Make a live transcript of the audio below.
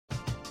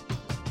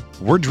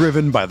We're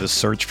driven by the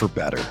search for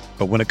better.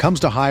 But when it comes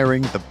to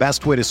hiring, the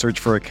best way to search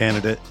for a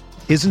candidate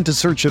isn't to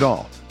search at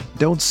all.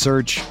 Don't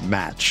search,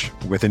 match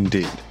with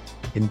Indeed.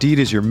 Indeed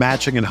is your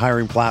matching and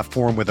hiring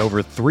platform with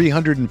over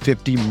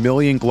 350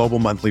 million global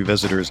monthly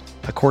visitors,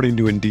 according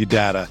to Indeed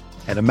data,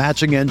 and a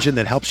matching engine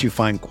that helps you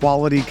find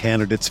quality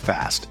candidates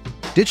fast.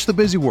 Ditch the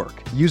busy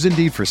work. Use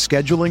Indeed for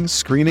scheduling,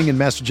 screening, and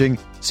messaging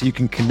so you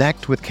can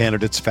connect with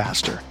candidates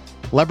faster.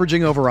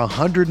 Leveraging over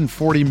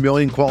 140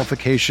 million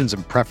qualifications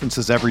and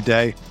preferences every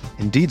day,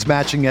 Indeed's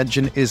matching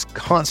engine is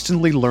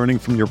constantly learning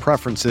from your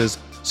preferences,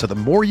 so the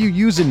more you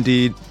use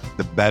Indeed,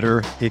 the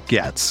better it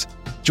gets.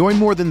 Join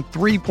more than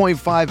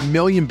 3.5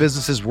 million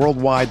businesses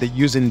worldwide that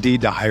use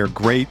Indeed to hire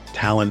great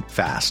talent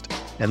fast.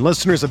 And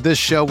listeners of this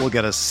show will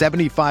get a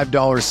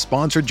 $75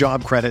 sponsored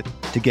job credit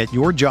to get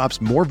your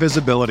jobs more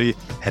visibility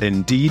at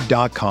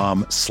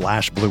Indeed.com/Blue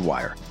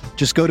Wire.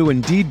 Just go to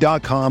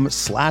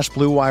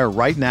Indeed.com/Blue Wire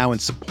right now and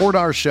support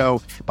our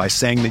show by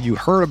saying that you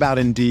heard about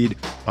Indeed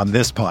on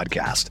this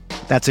podcast.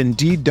 That's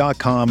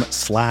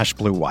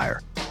Indeed.com/Blue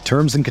Wire.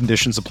 Terms and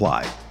conditions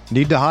apply.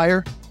 Need to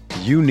hire?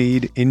 You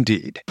need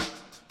Indeed.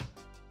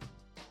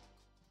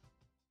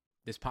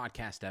 This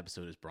podcast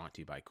episode is brought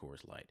to you by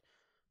Coors Light.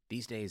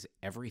 These days,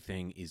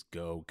 everything is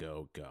go,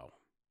 go, go.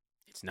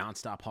 It's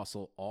nonstop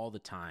hustle all the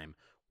time.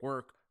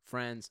 Work,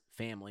 friends,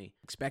 family,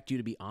 expect you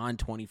to be on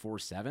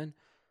 24/7.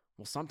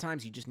 Well,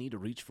 sometimes you just need to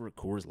reach for a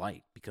Coors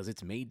Light because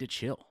it's made to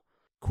chill.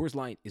 Coors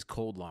Light is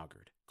cold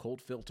lagered,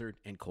 cold filtered,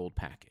 and cold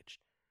packaged.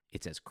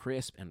 It's as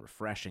crisp and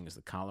refreshing as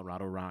the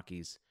Colorado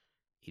Rockies.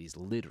 It is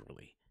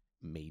literally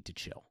made to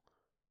chill.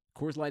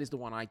 Coors Light is the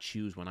one I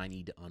choose when I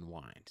need to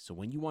unwind. So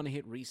when you want to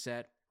hit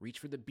reset, reach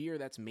for the beer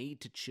that's made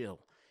to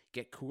chill.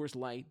 Get Coors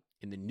Light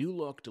in the new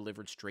look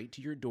delivered straight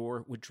to your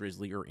door with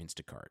Drizzly or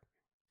Instacart.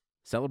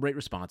 Celebrate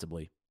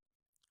responsibly.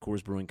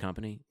 Coors Brewing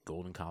Company,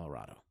 Golden,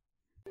 Colorado.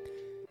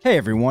 Hey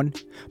everyone.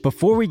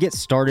 Before we get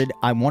started,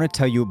 I want to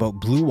tell you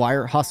about Blue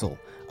Wire Hustle,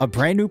 a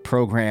brand new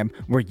program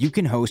where you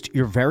can host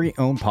your very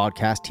own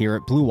podcast here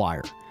at Blue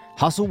Wire.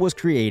 Hustle was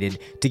created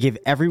to give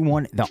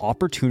everyone the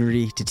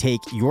opportunity to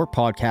take your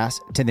podcast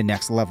to the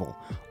next level.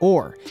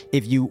 Or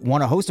if you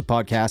want to host a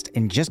podcast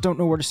and just don't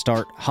know where to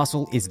start,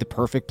 Hustle is the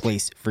perfect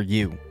place for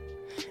you.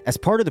 As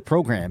part of the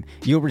program,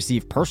 you'll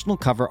receive personal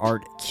cover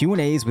art,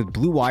 Q&As with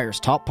Blue Wire's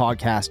top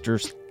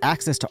podcasters,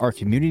 access to our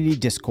community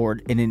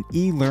Discord, and an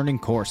e-learning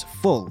course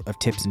full of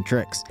tips and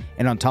tricks.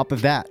 And on top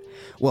of that,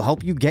 we'll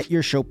help you get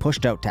your show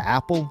pushed out to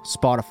Apple,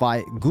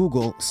 Spotify,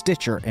 Google,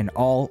 Stitcher, and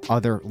all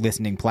other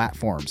listening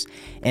platforms.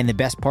 And the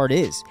best part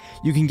is,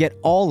 you can get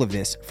all of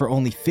this for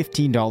only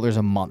 $15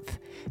 a month.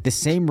 The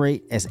same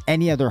rate as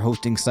any other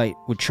hosting site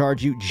would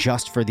charge you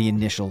just for the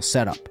initial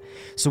setup.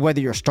 So whether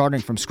you're starting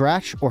from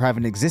scratch or have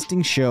an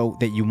existing show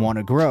that you want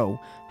to grow,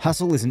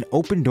 Hustle is an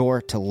open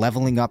door to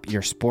leveling up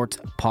your sports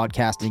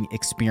podcasting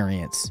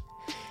experience.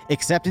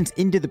 Acceptance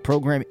into the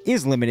program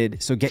is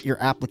limited, so get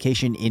your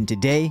application in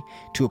today.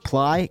 To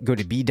apply, go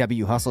to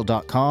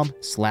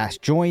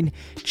bwhustle.com/join.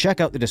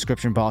 Check out the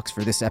description box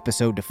for this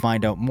episode to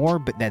find out more,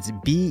 but that's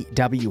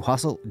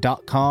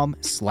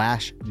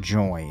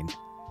bwhustle.com/join.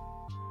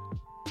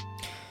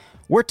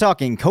 We're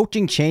talking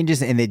coaching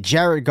changes in the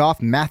Jared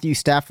Goff, Matthew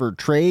Stafford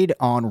trade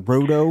on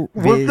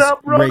RotoViz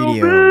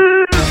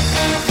Radio.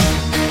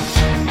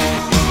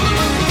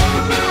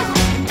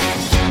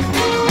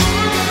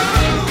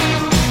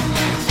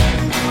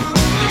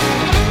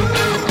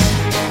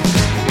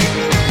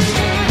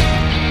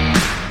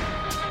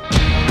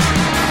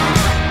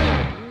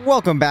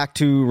 Welcome back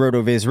to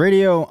RotoViz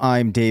Radio.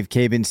 I'm Dave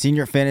Cabin,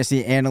 Senior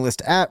Fantasy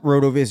Analyst at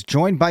RotoViz,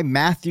 joined by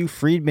Matthew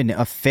Friedman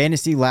of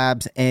Fantasy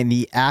Labs and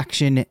the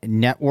Action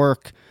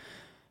Network.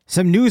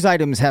 Some news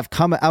items have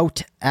come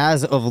out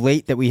as of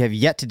late that we have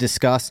yet to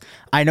discuss.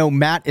 I know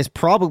Matt is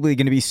probably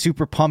going to be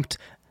super pumped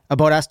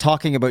about us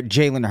talking about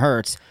Jalen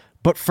Hurts.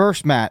 But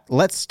first, Matt,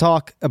 let's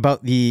talk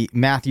about the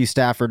Matthew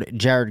Stafford,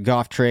 Jared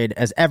Goff trade.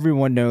 As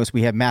everyone knows,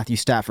 we have Matthew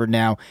Stafford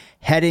now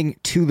heading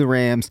to the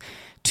Rams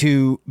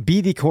to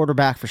be the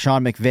quarterback for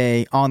Sean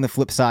McVay. On the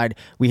flip side,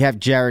 we have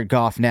Jared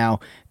Goff now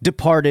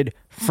departed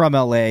from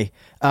LA.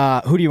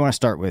 Who do you want to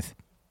start with?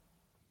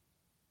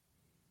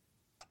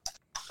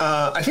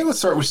 I think let's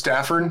start with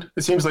Stafford.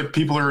 It seems like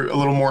people are a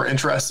little more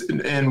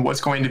interested in what's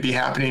going to be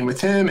happening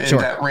with him and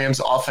that Rams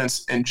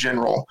offense in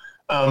general.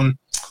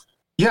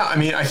 Yeah, I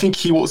mean, I think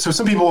he will. So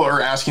some people are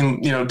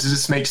asking, does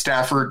this make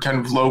Stafford kind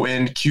of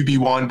low-end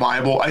QB1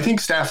 viable? I think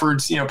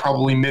Stafford's,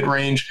 probably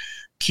mid-range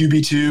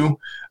QB2.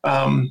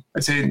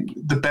 I'd say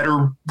the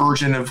better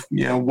version of,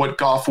 what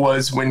Goff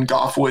was when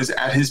Goff was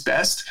at his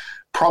best.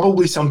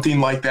 Probably something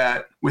like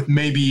that with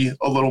maybe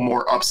a little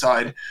more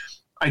upside.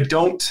 I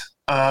don't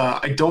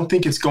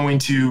think it's going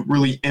to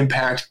really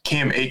impact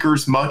Cam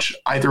Akers much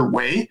either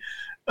way.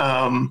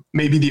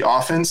 Maybe the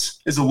offense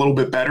is a little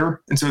bit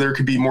better, and so there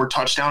could be more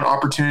touchdown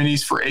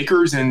opportunities for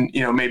Akers. And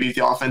maybe if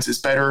the offense is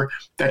better,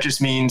 that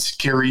just means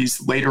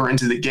carries later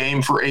into the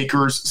game for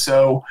Akers.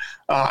 So,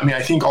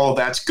 I think all of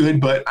that's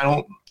good, but I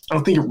don't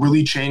think it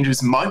really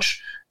changes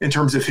much in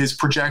terms of his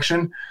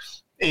projection.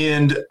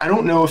 And I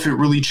don't know if it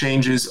really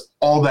changes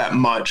all that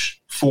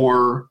much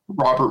for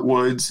Robert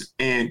Woods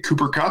and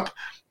Cooper Kupp.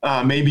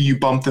 Maybe you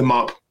bump them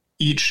up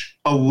each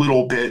a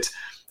little bit.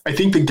 I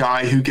think the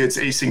guy who gets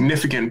a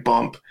significant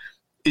bump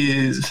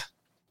is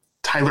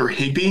Tyler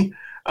Higbee,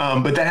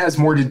 but that has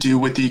more to do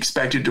with the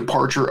expected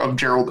departure of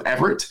Gerald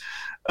Everett.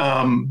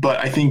 But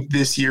I think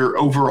this year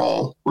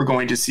overall, we're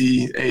going to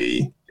see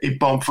a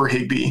bump for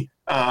Higbee.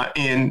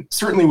 And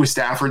certainly with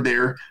Stafford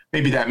there,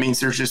 maybe that means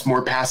there's just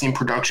more passing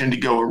production to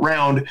go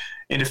around.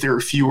 And if there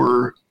are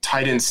fewer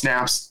tight end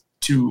snaps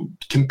to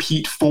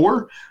compete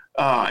for,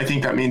 I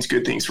think that means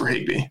good things for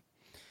Higbee.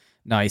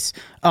 Nice.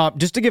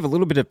 Just to give a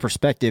little bit of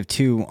perspective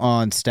too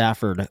on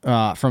Stafford,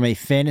 from a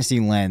fantasy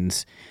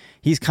lens,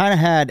 he's kind of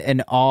had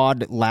an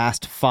odd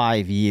last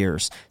 5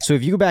 years. So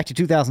if you go back to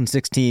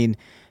 2016,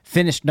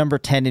 finished number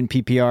 10 in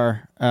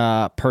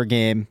PPR per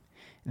game.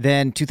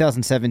 Then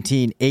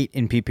 2017, 8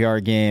 in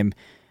PPR game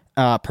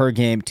per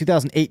game.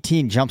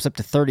 2018 jumps up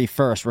to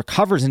 31st,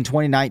 recovers in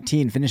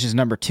 2019, finishes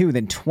number 2.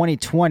 Then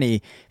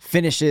 2020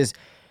 finishes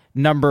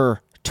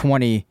number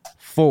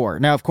 24.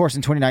 Now, of course,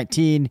 in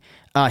 2019,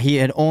 he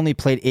had only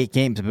played 8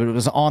 games, but it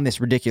was on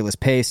this ridiculous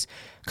pace.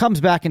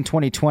 Comes back in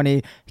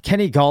 2020.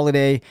 Kenny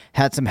Golladay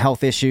had some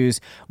health issues.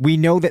 We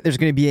know that there's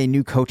going to be a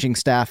new coaching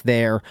staff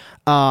there.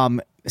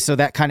 So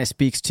that kind of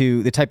speaks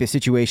to the type of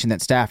situation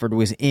that Stafford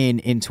was in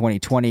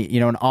 2020,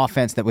 an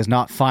offense that was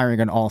not firing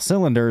on all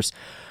cylinders.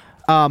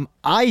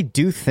 I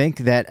do think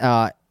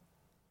that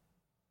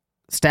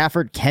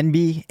Stafford can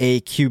be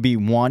a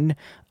QB1.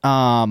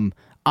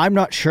 I'm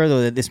not sure,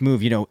 though, that this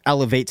move,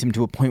 elevates him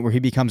to a point where he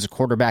becomes a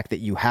quarterback that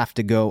you have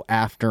to go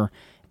after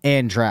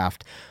and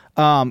draft.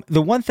 The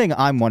one thing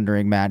I'm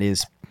wondering, Matt,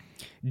 is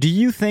do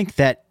you think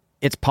that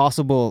it's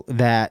possible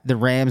that the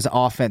Rams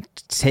offense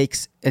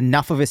takes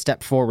enough of a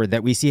step forward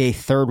that we see a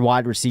third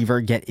wide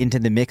receiver get into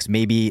the mix,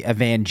 maybe a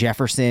Van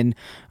Jefferson?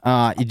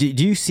 Do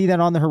you see that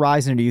on the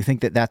horizon, or do you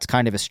think that that's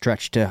kind of a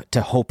stretch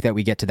to hope that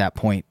we get to that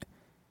point?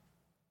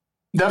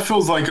 That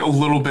feels like a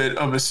little bit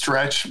of a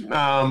stretch,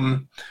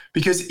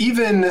 because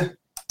even,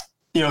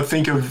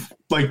 think of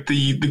like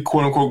the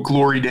quote unquote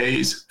glory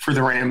days for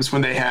the Rams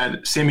when they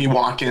had Sammy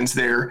Watkins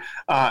there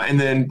and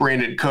then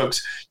Brandon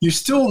Cooks. You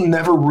still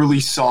never really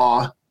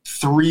saw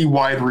 3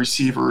 wide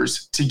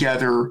receivers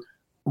together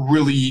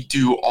really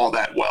do all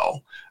that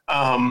well.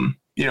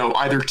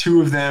 Either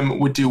 2 of them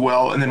would do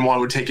well and then one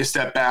would take a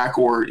step back,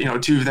 or,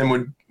 2 of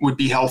them would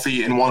be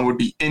healthy and one would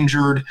be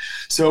injured.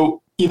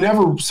 So you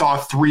never saw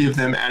 3 of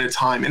them at a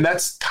time. And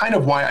that's kind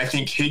of why I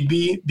think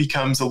Higbee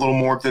becomes a little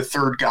more of the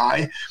third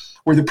guy,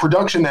 where the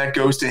production that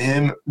goes to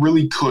him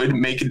really could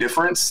make a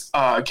difference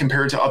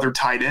compared to other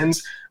tight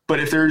ends. But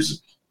if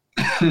there's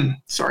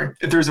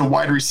if there's a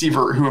wide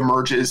receiver who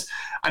emerges,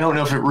 I don't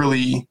know if it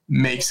really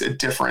makes a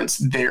difference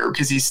there,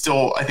 because he's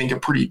still, I think, a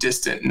pretty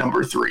distant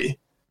number 3.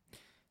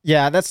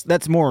 Yeah,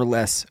 that's more or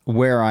less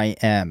where I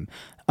am.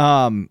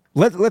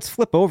 Let's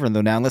flip over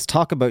though now. Let's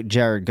talk about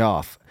Jared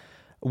Goff.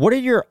 What are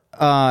your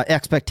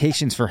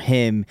expectations for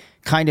him,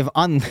 kind of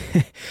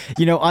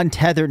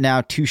untethered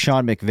now to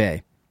Sean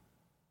McVay?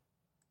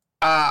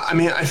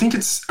 I think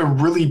it's a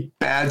really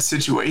bad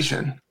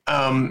situation.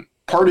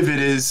 Part of it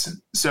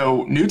is,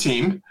 new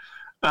team,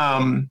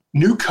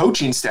 new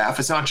coaching staff.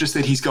 It's not just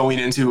that he's going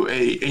into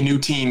a new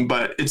team,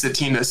 but it's a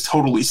team that's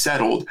totally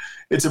settled.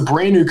 It's a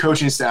brand new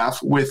coaching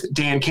staff with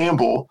Dan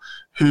Campbell,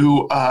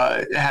 who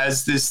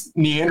has this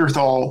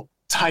Neanderthal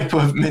type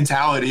of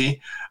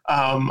mentality.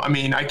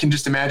 I can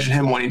just imagine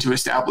him wanting to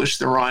establish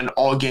the run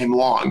all game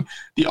long.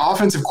 The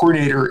offensive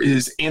coordinator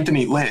is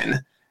Anthony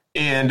Lynn,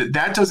 and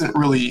that doesn't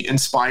really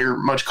inspire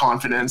much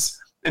confidence.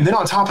 And then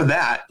on top of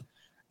that,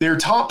 their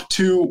top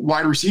 2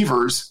 wide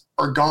receivers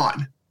are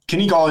gone.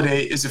 Kenny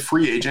Golladay is a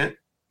free agent.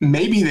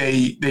 Maybe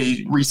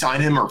they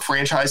re-sign him or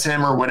franchise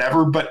him or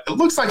whatever, but it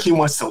looks like he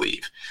wants to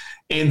leave.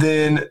 And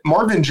then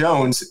Marvin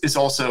Jones is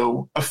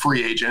also a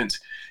free agent,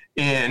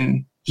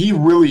 and he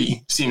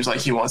really seems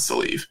like he wants to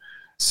leave.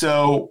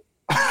 So,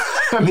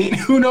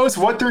 who knows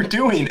what they're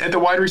doing at the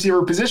wide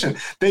receiver position?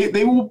 They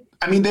will.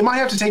 They might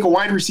have to take a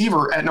wide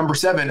receiver at number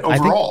 7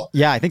 overall.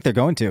 I think they're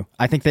going to.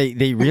 I think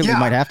they really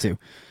might have to.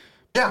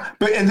 Yeah,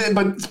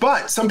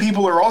 but some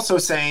people are also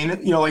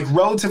saying, like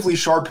relatively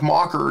sharp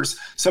mockers,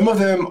 some of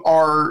them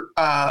are,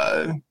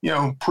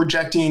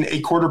 projecting a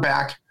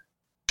quarterback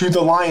to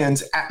the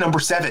Lions at number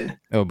 7.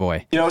 Oh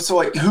boy. So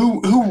like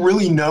who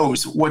really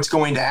knows what's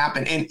going to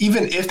happen? And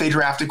even if they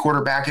draft a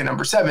quarterback at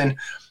number 7,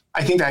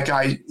 I think that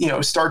guy,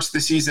 starts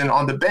the season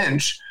on the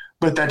bench,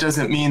 but that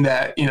doesn't mean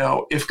that,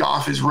 if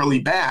Goff is really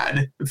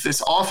bad, if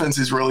this offense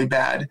is really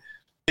bad,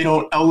 they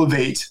don't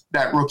elevate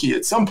that rookie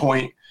at some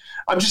point.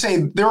 I'm just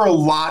saying there are a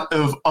lot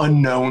of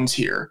unknowns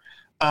here.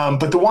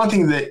 But the one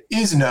thing that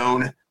is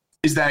known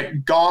is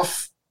that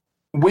Goff,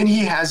 when he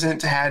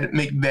hasn't had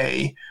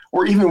McVay,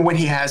 or even when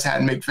he has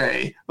had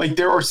McVay, like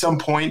there are some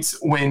points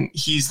when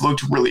he's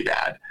looked really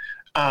bad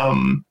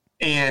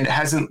and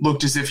hasn't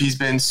looked as if he's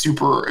been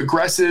super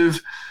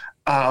aggressive.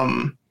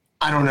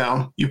 I don't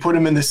know. You put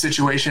him in this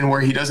situation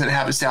where he doesn't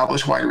have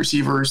established wide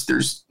receivers.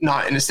 There's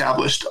not an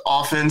established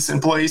offense in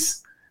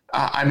place.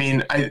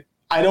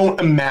 I don't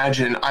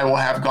imagine I will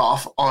have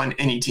Goff on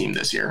any team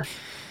this year.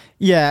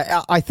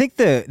 Yeah, I think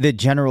the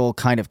general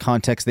kind of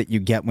context that you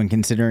get when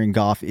considering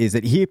Goff is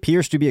that he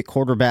appears to be a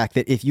quarterback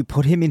that if you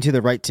put him into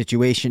the right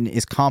situation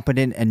is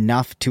competent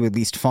enough to at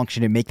least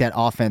function and make that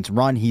offense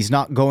run. He's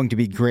not going to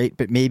be great,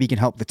 but maybe can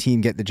help the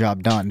team get the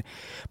job done.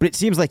 But it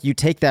seems like you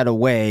take that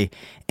away,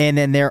 and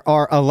then there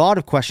are a lot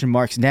of question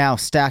marks now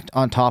stacked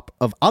on top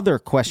of other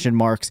question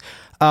marks.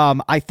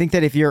 I think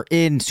that if you're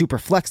in super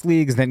flex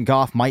leagues, then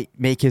Goff might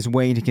make his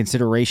way into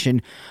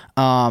consideration,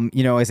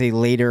 as a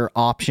later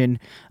option.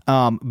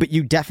 But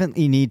you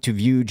definitely need to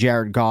view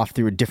Jared Goff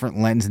through a different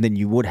lens than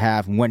you would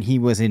have when he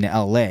was in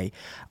LA.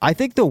 I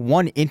think the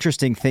one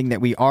interesting thing that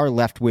we are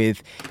left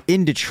with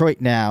in Detroit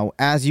now,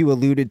 as you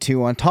alluded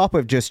to, on top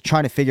of just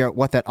trying to figure out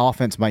what that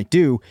offense might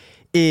do,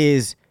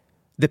 is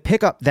the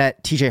pickup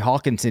that TJ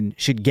Hawkinson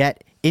should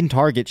get in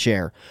target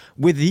share.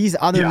 With these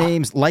other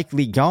names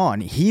likely gone,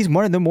 he's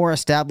one of the more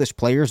established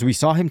players. We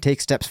saw him take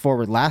steps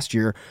forward last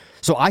year.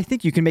 So I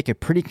think you can make a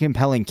pretty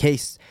compelling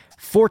case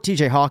for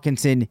TJ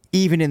Hawkinson,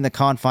 even in the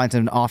confines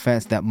of an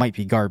offense that might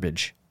be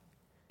garbage.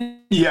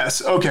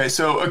 Yes. Okay.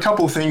 So a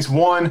couple of things.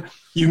 One,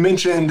 you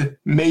mentioned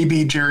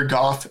maybe Jared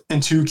Goff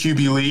in 2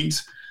 QB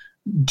leagues.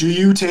 Do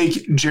you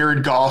take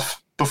Jared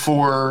Goff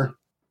before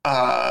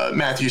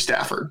Matthew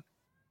Stafford?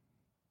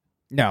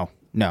 No.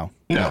 Okay. No.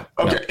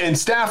 And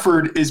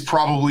Stafford is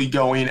probably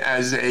going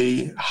as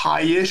a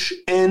high-ish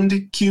end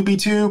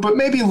QB2, but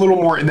maybe a little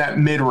more in that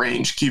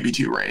mid-range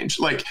QB2 range.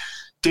 Like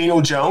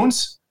Daniel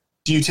Jones,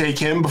 do you take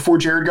him before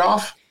Jared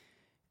Goff?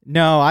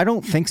 No, I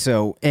don't think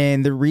so.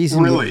 And the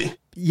reason... Really?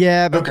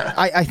 Yeah, but okay.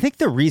 I think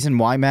the reason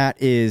why,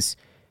 Matt, is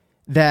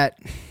that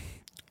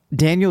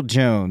Daniel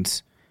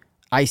Jones...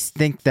 I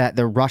think that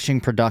the rushing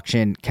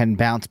production can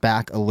bounce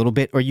back a little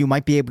bit, or you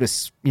might be able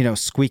to,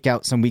 squeak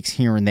out some weeks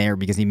here and there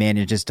because he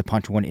manages to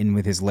punch one in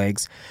with his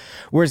legs.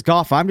 Whereas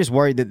Goff, I'm just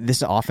worried that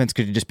this offense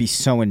could just be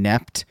so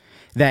inept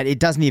that it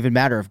doesn't even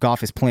matter if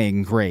Goff is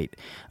playing great.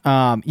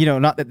 Not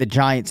that the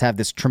Giants have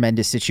this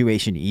tremendous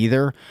situation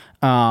either.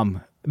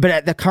 But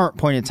at the current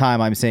point in time,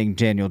 I'm saying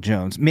Daniel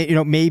Jones.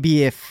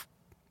 Maybe if,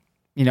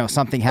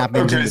 something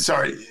happens. Okay,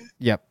 sorry.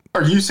 Yep.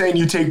 Are you saying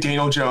you take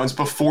Daniel Jones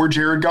before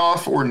Jared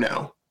Goff or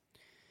no?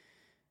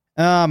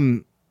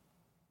 I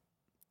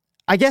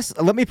guess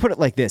let me put it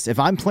like this. If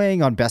I'm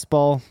playing on best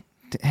ball,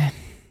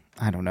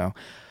 I don't know.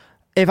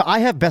 If I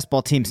have best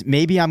ball teams,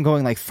 maybe I'm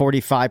going like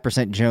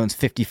 45% Jones,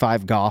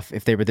 55 Goff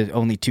if they were the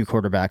only 2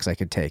 quarterbacks I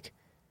could take.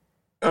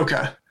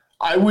 Okay.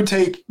 I would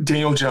take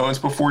Daniel Jones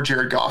before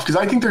Jared Goff because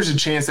I think there's a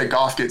chance that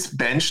Goff gets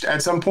benched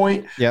at some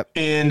point. Yep.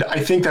 And I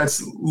think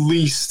that's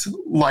least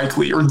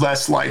likely or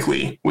less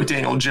likely with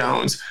Daniel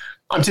Jones.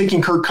 I'm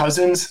taking Kirk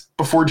Cousins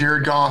before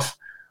Jared Goff.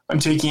 I'm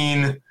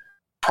taking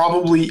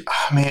probably,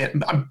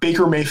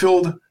 Baker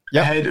Mayfield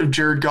ahead of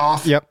Jared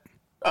Goff. Yep.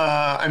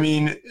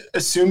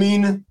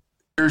 Assuming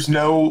there's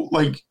no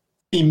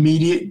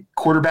immediate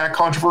quarterback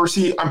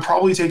controversy, I'm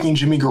probably taking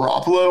Jimmy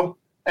Garoppolo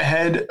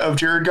ahead of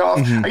Jared Goff.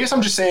 Mm-hmm. I guess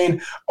I'm just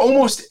saying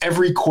almost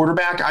every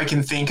quarterback I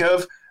can think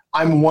of,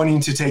 I'm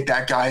wanting to take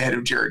that guy ahead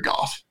of Jared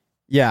Goff.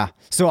 Yeah.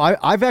 So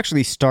I've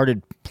actually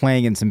started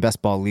playing in some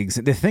best ball leagues.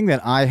 The thing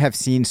that I have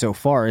seen so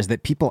far is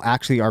that people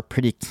actually are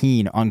pretty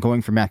keen on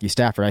going for Matthew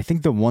Stafford. I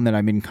think the one that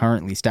I'm in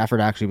currently,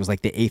 Stafford actually was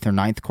like the 8th or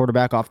 9th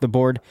quarterback off the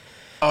board.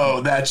 Oh,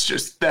 that's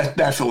just,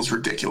 that feels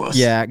ridiculous.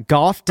 Yeah.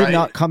 Goff did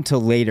not come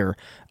till later.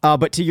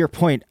 But to your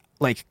point,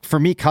 for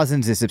me,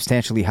 Cousins is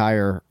substantially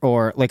higher,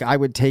 or I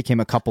would take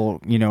him a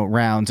couple,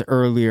 rounds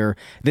earlier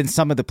than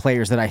some of the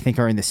players that I think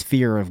are in the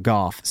sphere of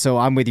Goff. So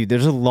I'm with you.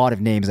 There's a lot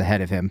of names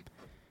ahead of him.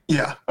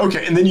 Yeah.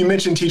 Okay. And then you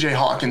mentioned TJ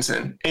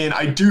Hawkinson, and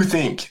I do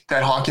think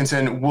that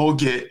Hawkinson will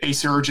get a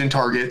surge in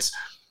targets.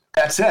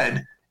 That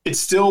said, it's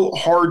still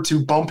hard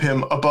to bump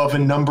him above a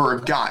number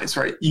of guys,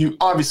 right?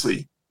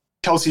 Obviously,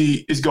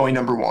 Kelsey is going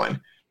number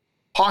 1.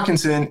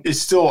 Hawkinson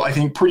is still, I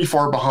think, pretty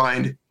far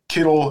behind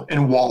Kittle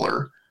and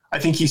Waller. I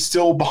think he's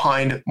still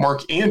behind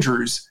Mark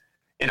Andrews,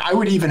 and I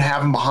would even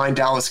have him behind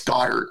Dallas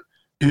Goedert,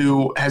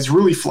 who has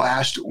really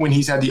flashed when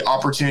he's had the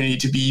opportunity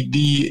to be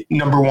the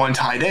number 1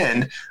 tight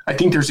end. I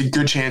think there's a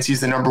good chance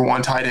he's the number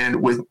 1 tight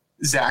end with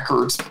Zach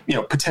Ertz,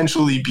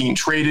 potentially being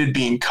traded,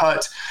 being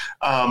cut.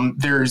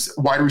 There's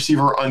wide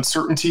receiver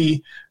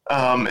uncertainty.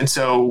 And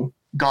so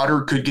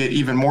Goddard could get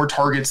even more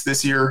targets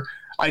this year.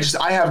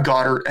 I have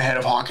Goddard ahead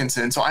of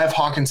Hawkinson. So I have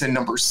Hawkinson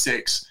number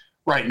 6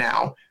 right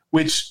now,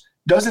 which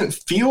doesn't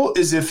feel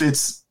as if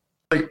it's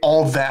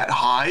all that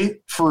high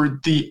for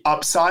the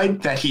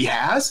upside that he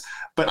has,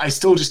 but I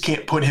still just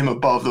can't put him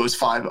above those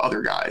 5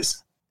 other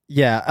guys.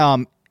 Yeah.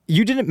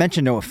 You didn't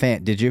mention Noah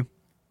Fant, did you?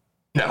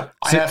 No,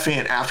 I have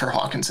Fant after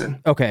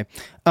Hawkinson. Okay.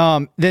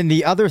 Then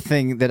the other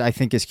thing that I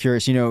think is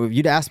curious, if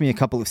you'd asked me a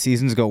couple of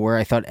seasons ago where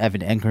I thought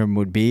Evan Engram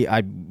would be,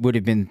 I would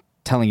have been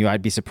telling you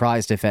I'd be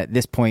surprised if at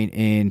this point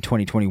in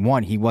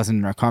 2021 he wasn't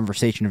in a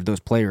conversation of those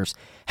players.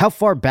 How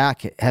far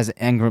back has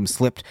Engram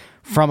slipped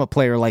from a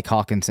player like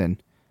Hawkinson?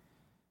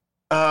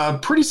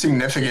 Pretty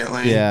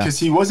significantly, because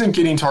he wasn't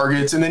getting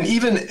targets. And then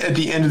even at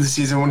the end of the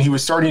season, when he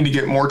was starting to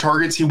get more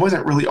targets, he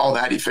wasn't really all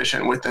that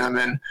efficient with them.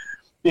 And,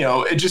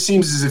 it just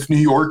seems as if New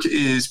York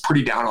is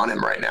pretty down on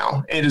him right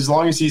now. And as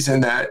long as he's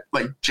in that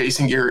like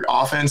Jason Garrett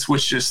offense,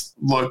 which just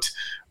looked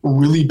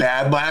really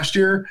bad last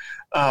year,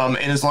 and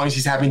as long as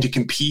he's having to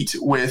compete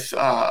with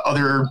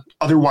other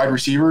wide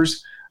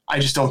receivers, I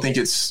just don't think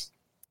it's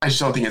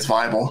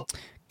viable.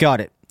 Got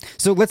it.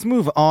 So let's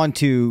move on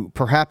to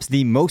perhaps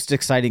the most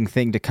exciting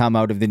thing to come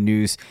out of the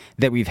news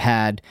that we've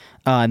had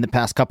in the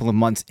past couple of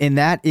months, and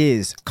that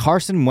is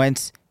Carson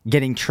Wentz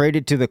getting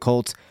traded to the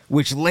Colts,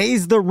 which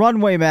lays the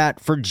runway, Matt,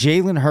 for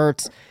Jalen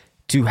Hurts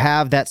to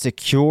have that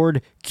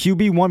secured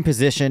QB1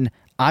 position.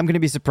 I'm going to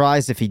be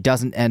surprised if he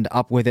doesn't end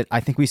up with it. I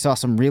think we saw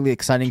some really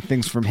exciting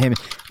things from him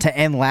to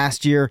end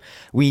last year.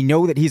 We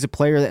know that he's a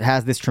player that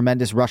has this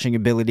tremendous rushing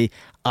ability.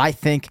 I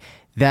think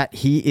that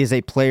he is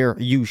a player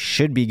you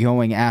should be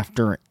going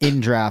after in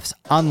drafts,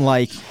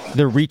 unlike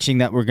the reaching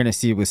that we're going to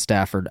see with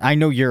Stafford. I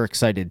know you're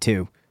excited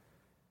too.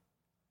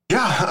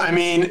 Yeah, I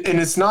mean,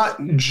 and it's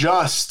not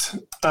just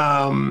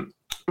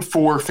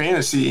for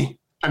fantasy.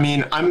 I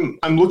mean, I'm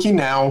looking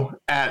now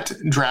at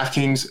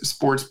DraftKings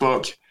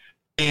Sportsbook,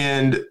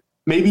 and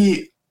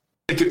maybe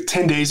like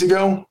 10 days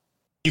ago,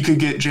 you could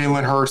get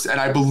Jalen Hurts at,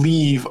 I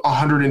believe,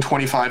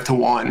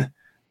 125-1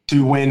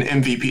 to win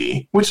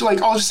MVP, which,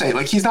 like, I'll just say,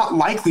 like, he's not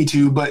likely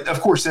to, but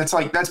of course that's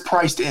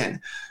priced in.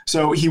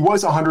 So he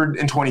was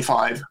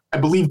 125. I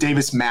believe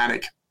Davis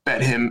Maddock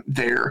bet him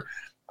there.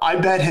 I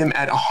bet him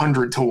at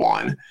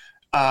 100-1.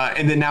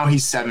 And then now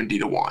he's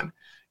 70-1.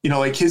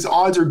 Like, his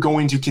odds are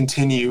going to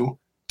continue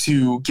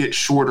to get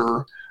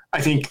shorter,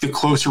 I think, the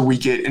closer we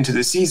get into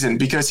the season,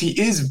 because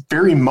he is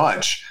very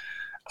much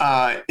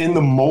in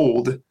the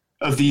mold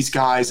of these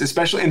guys,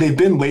 especially, and they've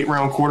been late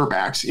round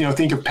quarterbacks.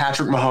 Think of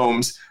Patrick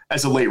Mahomes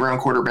as a late round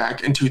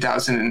quarterback in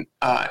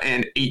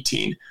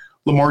 2018,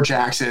 Lamar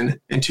Jackson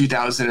in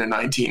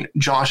 2019,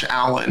 Josh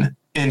Allen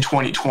in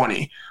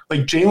 2020.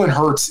 Like, Jalen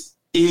Hurts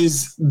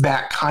is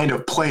that kind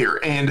of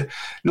player, and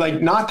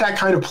like, not that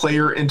kind of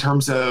player in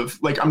terms of,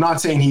 like, I'm not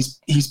saying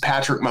he's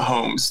Patrick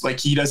Mahomes, like,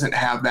 he doesn't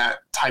have that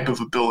type of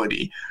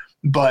ability,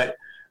 but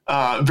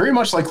very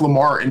much like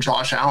Lamar and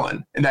Josh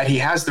Allen, in that he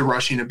has the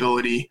rushing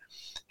ability.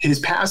 His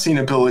passing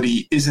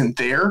ability isn't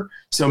there,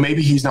 so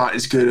maybe he's not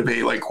as good of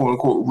a, like, quote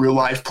unquote real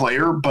life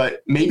player,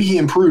 but maybe he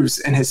improves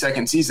in his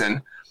second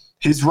season.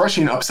 His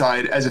rushing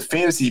upside as a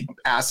fantasy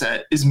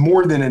asset is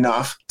more than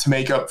enough to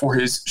make up for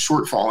his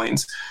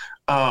shortfallings.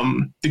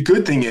 The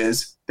good thing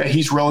is that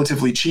he's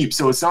relatively cheap,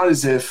 so it's not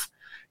as if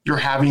you're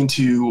having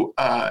to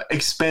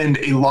expend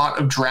a lot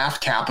of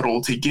draft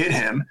capital to get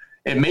him.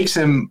 It makes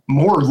him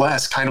more or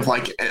less kind of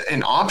like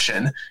an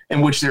option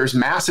in which there's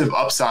massive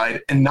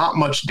upside and not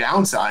much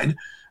downside.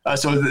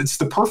 So it's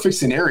the perfect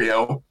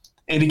scenario.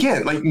 And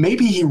again, like,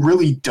 maybe he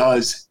really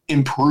does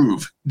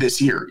improve this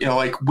year.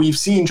 Like, we've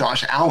seen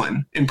Josh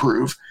Allen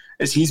improve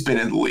as he's been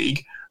in the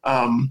league.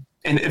 And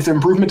if the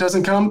improvement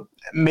doesn't come,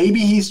 maybe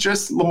he's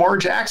just Lamar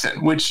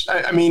Jackson, which,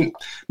 I mean,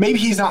 maybe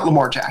he's not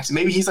Lamar Jackson.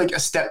 Maybe he's like a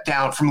step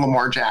down from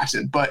Lamar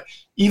Jackson. But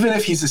even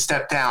if he's a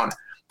step down,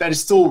 that is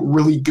still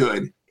really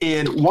good.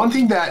 And one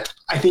thing that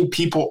I think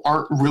people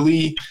aren't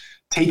really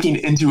taking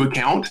into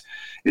account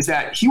is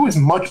that he was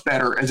much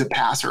better as a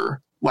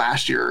passer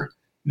last year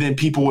than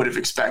people would have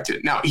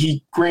expected. Now,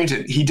 he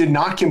did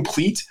not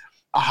complete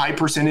a high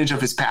percentage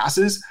of his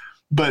passes,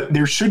 but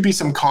there should be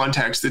some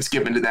context that's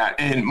given to that.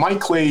 And Mike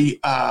Clay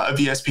of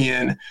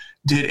ESPN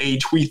did a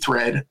tweet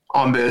thread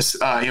on this.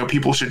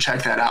 People should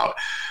check that out.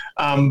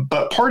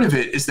 But part of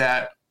it is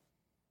that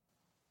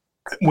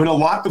when a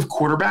lot of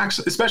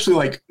quarterbacks, especially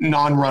like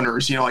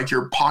non-runners, like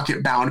your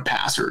pocket-bound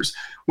passers,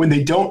 when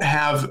they don't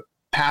have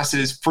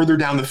passes further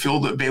down the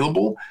field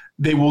available,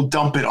 they will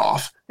dump it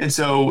off. And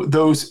so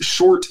those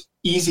short,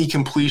 easy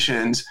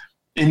completions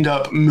end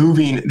up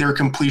moving their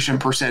completion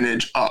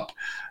percentage up.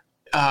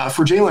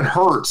 For Jalen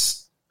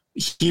Hurts,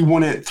 he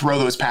wouldn't throw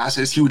those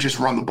passes. He would just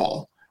run the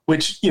ball,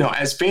 which,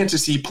 as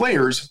fantasy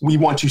players, we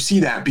want to see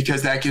that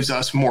because that gives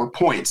us more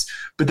points.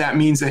 But that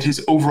means that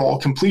his overall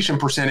completion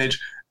percentage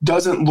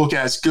doesn't look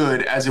as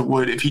good as it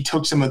would if he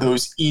took some of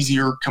those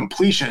easier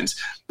completions.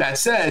 That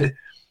said,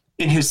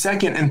 in his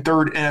second and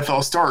third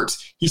NFL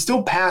starts, he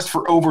still passed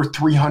for over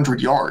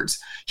 300 yards.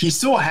 He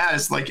still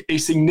has like a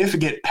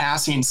significant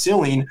passing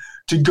ceiling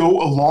to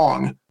go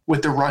along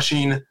with the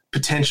rushing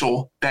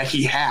potential that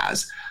he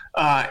has.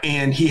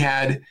 And he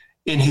had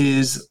in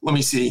his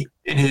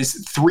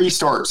 3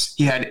 starts,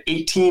 he had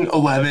 18,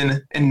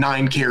 11, and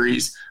 9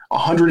 carries,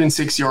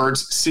 106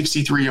 yards,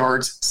 63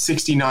 yards,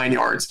 69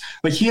 yards.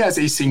 Like, he has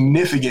a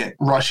significant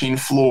rushing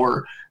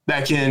floor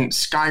that can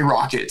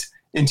skyrocket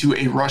into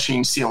a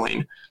rushing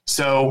ceiling.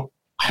 So,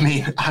 I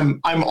mean,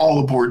 I'm all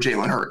aboard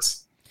Jalen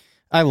Hurts.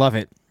 I love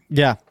it.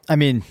 Yeah. I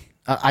mean,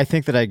 I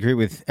think that I agree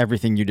with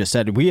everything you just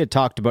said. We had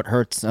talked about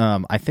Hurts,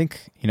 I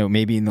think,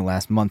 maybe in the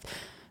last month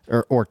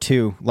or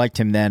two, liked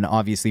him then.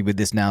 Obviously, with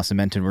this now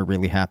cemented, we're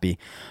really happy.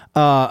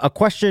 A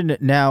question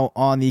now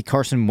on the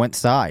Carson Wentz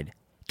side.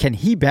 Can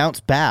he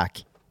bounce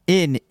back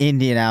in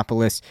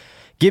Indianapolis?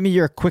 Give me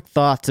your quick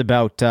thoughts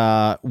about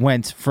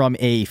Wentz from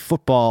a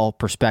football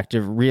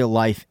perspective, real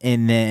life,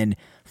 and then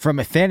from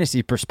a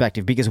fantasy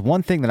perspective, because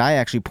one thing that I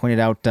actually pointed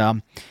out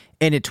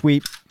in a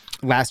tweet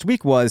last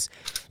week was,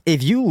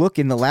 if you look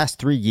in the last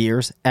 3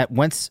 years at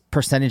Wentz's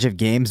percentage of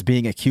games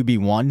being a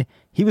QB1,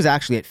 he was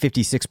actually at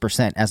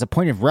 56%. As a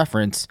point of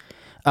reference,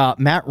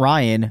 Matt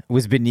Ryan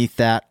was beneath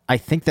that. I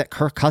think that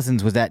Kirk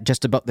Cousins was at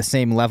just about the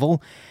same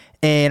level.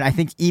 And I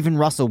think even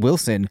Russell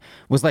Wilson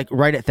was like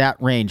right at that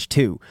range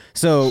too.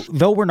 So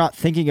though we're not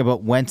thinking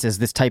about Wentz as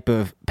this type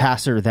of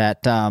passer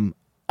that I'm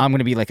going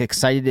to be like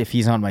excited if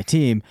he's on my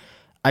team,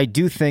 I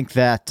do think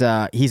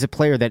that he's a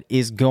player that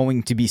is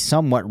going to be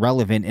somewhat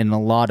relevant in a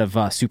lot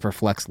of super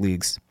flex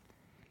leagues.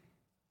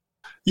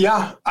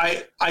 Yeah,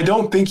 I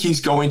don't think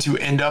he's going to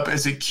end up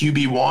as a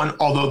QB1,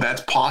 although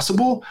that's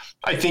possible.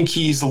 I think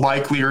he's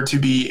likelier to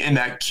be in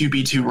that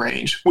QB2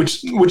 range,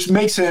 which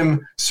makes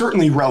him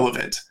certainly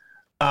relevant.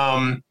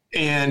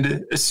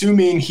 And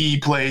assuming he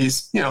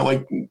plays,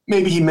 like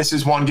maybe he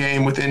misses one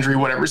game with injury,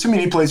 whatever, assuming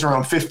he plays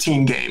around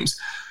 15 games.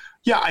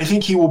 Yeah, I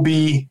think he will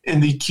be in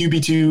the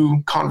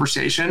QB2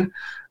 conversation.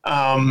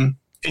 And,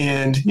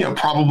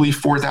 probably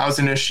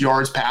 4,000-ish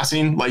yards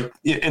passing, like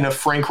in a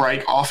Frank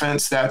Reich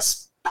offense,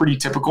 that's pretty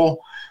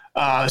typical.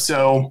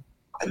 So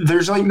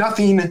there's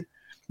nothing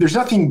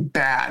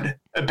bad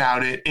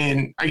about it.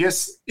 And I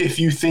guess if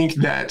you think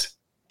that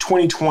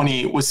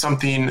 2020 was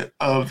something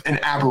of an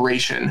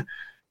aberration,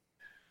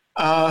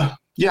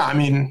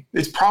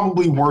 it's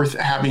probably worth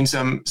having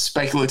some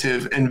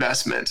speculative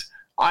investment.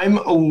 I'm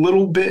a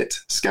little bit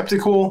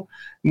skeptical,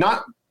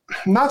 not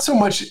so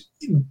much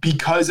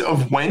because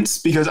of Wentz,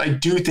 because I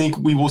do think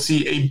we will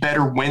see a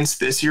better Wentz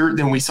this year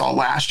than we saw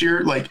last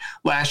year. Like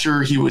last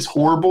year, he was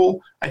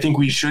horrible. I think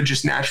we should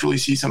just naturally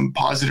see some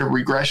positive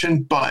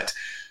regression, but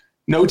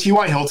no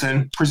T.Y.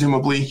 Hilton,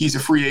 presumably. He's a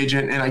free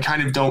agent, and I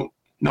kind of don't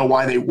know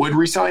why they would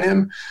re-sign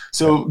him.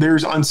 So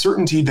there's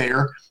uncertainty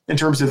there in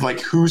terms of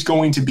like who's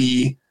going to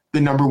be the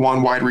number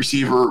one wide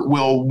receiver.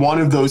 Will one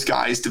of those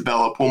guys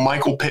develop? Will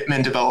Michael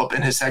Pittman develop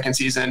in his second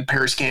season?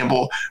 Paris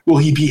Campbell, will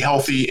he be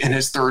healthy in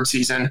his third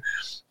season?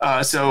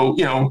 So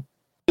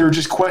there are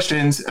just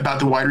questions about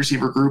the wide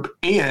receiver group.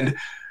 And,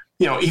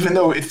 even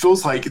though it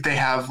feels like they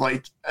have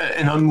like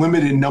an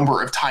unlimited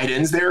number of tight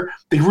ends there,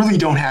 they really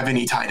don't have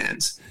any tight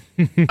ends.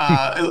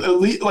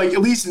 At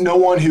least no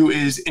one who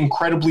is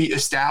incredibly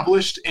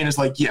established and is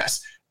like,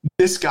 yes,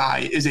 this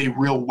guy is a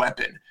real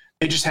weapon.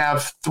 They just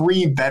have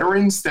 3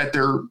 veterans that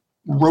they're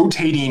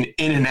rotating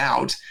in and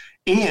out,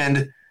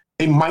 and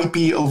they might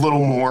be a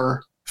little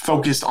more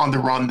focused on the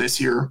run this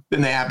year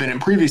than they have been in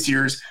previous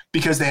years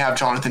because they have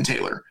Jonathan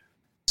Taylor.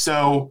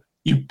 So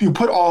you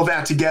put all of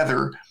that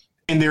together,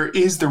 and there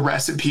is the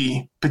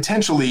recipe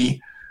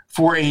potentially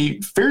for a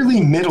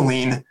fairly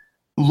middling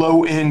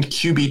low-end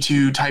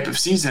QB2 type of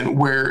season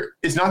where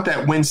it's not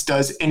that Wentz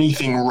does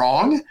anything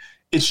wrong.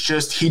 It's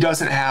just he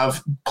doesn't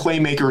have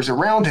playmakers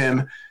around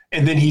him,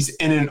 and then he's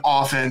in an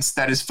offense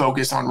that is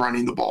focused on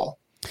running the ball.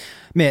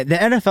 Man, the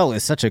NFL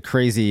is such a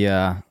crazy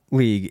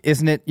league,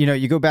 isn't it?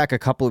 You go back a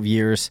couple of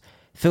years,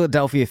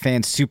 Philadelphia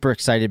fans super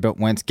excited about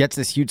Wentz, gets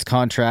this huge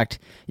contract.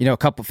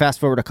 Fast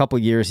forward a couple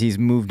of years, he's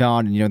moved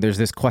on, and there's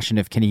this question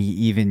of can he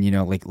even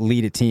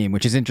lead a team,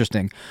 which is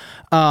interesting.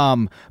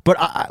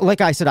 But like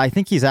I said, I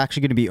think he's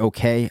actually going to be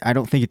okay. I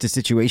don't think it's a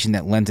situation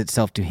that lends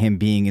itself to him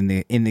being in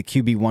the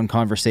QB1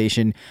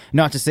 conversation.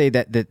 Not to say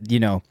that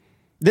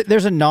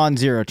there's a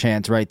non-zero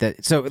chance, right?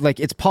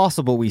 It's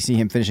possible we see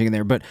him finishing in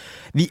there. But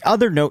the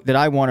other note that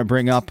I want to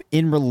bring up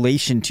in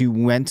relation to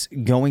Wentz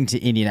going to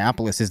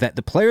Indianapolis is that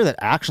the player that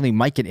actually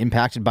might get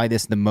impacted by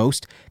this the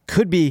most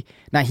could be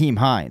Nyheim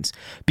Hines,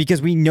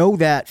 because we know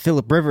that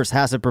Phillip Rivers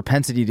has a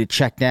propensity to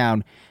check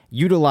down,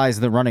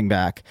 utilize the running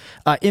back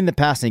in the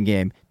passing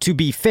game. To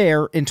be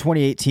fair, in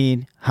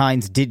 2018,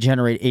 Hines did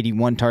generate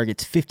 81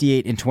 targets,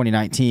 58 in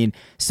 2019,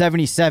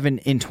 77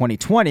 in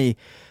 2020.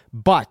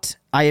 But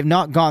I have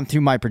not gone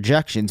through my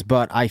projections,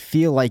 but I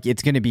feel like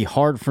it's going to be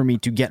hard for me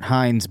to get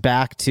Hines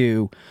back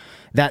to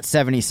that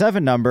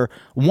 77 number.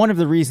 One of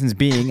the reasons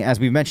being, as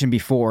we've mentioned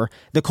before,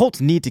 the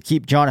Colts need to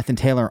keep Jonathan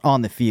Taylor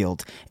on the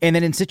field. And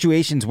then in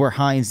situations where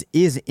Hines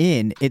is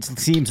in, it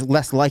seems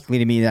less likely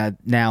to me that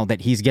now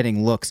that he's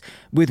getting looks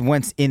with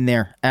Wentz in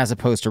there as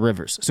opposed to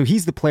Rivers. So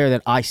he's the player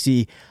that I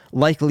see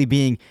likely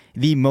being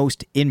the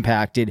most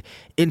impacted.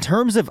 In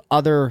terms of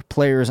other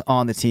players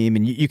on the team,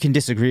 and you can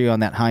disagree on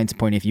that Hines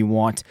point if you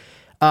want,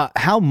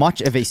 how much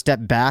of a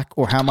step back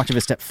or how much of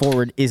a step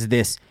forward is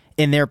this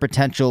in their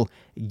potential,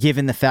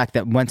 given the fact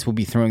that Wentz will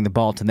be throwing the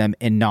ball to them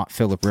and not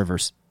Phillip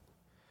Rivers?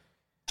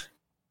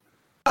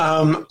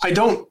 I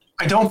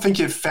don't think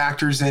it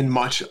factors in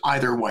much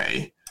either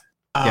way.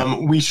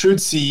 We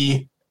should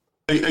see,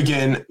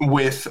 again,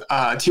 with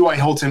T.Y.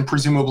 Hilton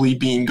presumably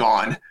being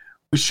gone,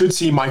 we should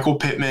see Michael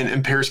Pittman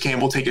and Paris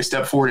Campbell take a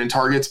step forward in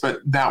targets, but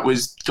that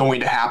was going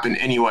to happen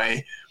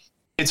anyway.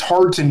 It's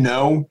hard to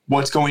know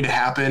what's going to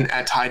happen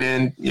at tight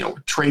end.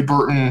 Trey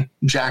Burton,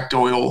 Jack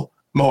Doyle,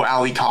 Mo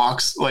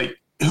Alley-Cox,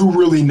 who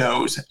really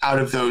knows out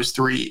of those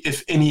 3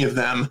 if any of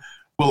them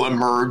will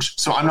emerge?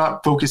 So I'm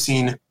not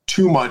focusing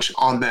too much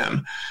on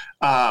them.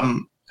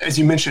 As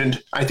you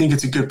mentioned, I think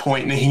it's a good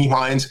point. Nyheim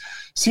Hines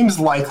seems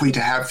likely to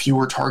have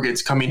fewer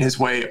targets coming his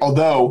way,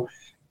 although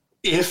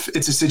if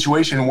it's a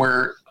situation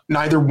where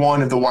neither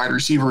one of the wide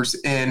receivers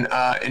in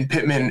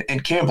Pittman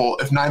and Campbell,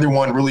 if neither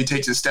one really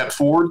takes a step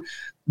forward,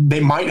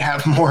 they might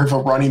have more of a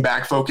running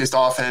back focused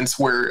offense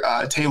where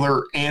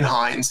Taylor and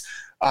Hines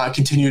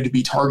continue to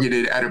be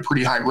targeted at a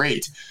pretty high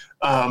rate.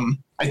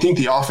 I think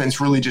the offense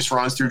really just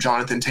runs through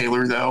Jonathan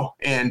Taylor, though,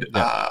 and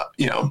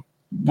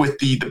with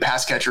the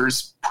pass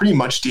catchers pretty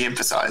much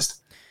de-emphasized.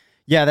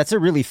 Yeah, that's a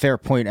really fair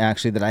point,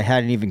 actually, that I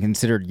hadn't even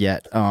considered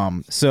yet.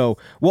 So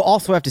we'll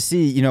also have to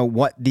see,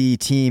 what the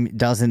team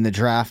does in the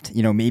draft.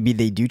 Maybe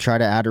they do try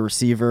to add a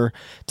receiver.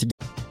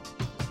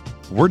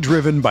 We're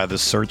driven by the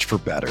search for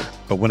better.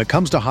 But when it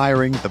comes to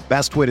hiring, the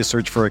best way to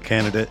search for a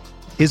candidate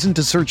isn't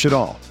to search at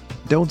all.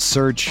 Don't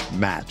search,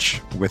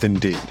 match with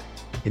Indeed.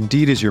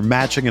 Indeed is your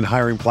matching and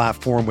hiring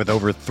platform with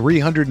over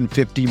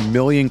 350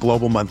 million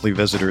global monthly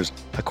visitors,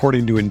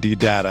 according to Indeed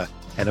data,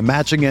 and a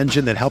matching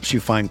engine that helps you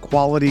find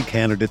quality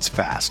candidates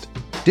fast.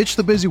 Ditch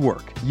the busy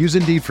work. Use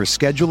Indeed for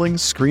scheduling,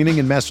 screening,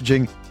 and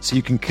messaging so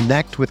you can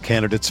connect with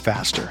candidates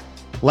faster.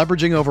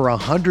 Leveraging over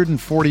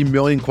 140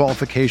 million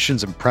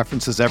qualifications and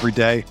preferences every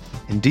day,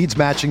 Indeed's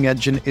matching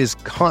engine is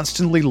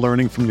constantly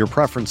learning from your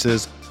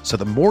preferences, so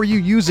the more you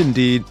use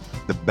Indeed,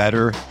 the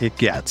better it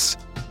gets.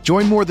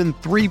 Join more than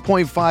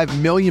 3.5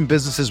 million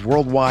businesses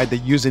worldwide that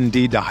use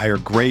Indeed to hire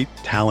great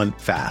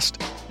talent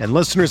fast. And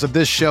listeners of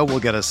this show will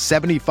get a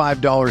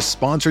 $75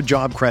 sponsored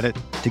job credit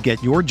to get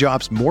your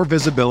jobs more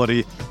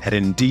visibility at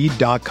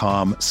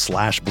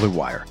Indeed.com/Blue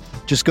Wire.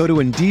 Just go to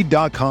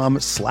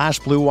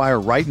Indeed.com/Blue Wire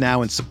right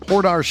now and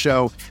support our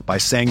show by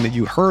saying that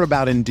you heard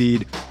about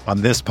Indeed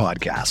on this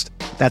podcast.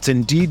 That's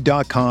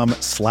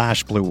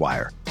Indeed.com/Blue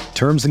Wire.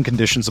 Terms and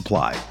conditions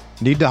apply.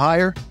 Need to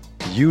hire?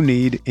 You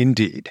need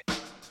Indeed.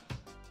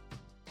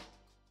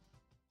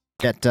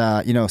 Get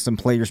some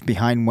players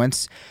behind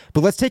Wentz.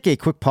 But let's take a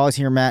quick pause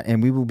here, Matt,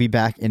 and we will be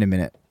back in a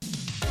minute.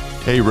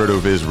 Hey,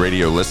 RotoViz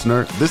radio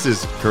listener. This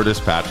is Curtis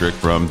Patrick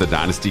from the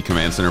Dynasty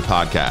Command Center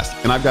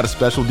podcast, and I've got a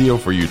special deal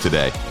for you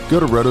today. Go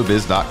to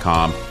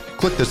rotoviz.com,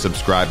 click the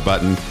subscribe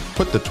button,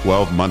 put the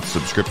 12-month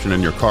subscription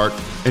in your cart,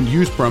 and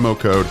use promo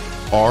code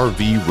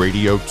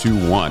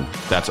RVRadio21.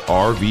 That's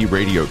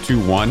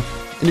RVRadio21,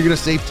 and you're going to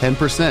save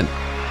 10%.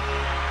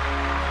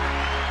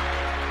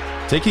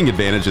 Taking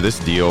advantage of this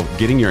deal,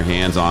 getting your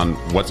hands on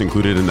what's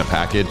included in the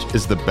package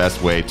is the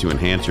best way to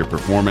enhance your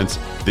performance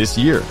this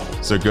year.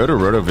 So go to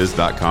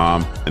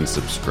rotoviz.com and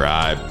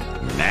subscribe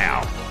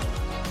now.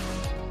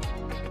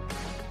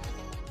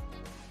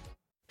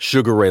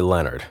 Sugar Ray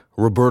Leonard,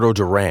 Roberto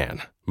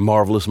Duran,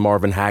 Marvelous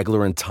Marvin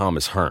Hagler, and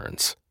Thomas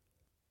Hearns.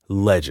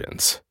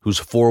 Legends, whose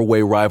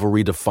four-way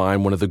rivalry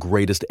defined one of the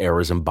greatest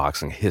eras in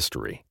boxing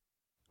history.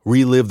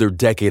 Relive their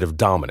decade of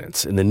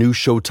dominance in the new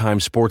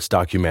Showtime sports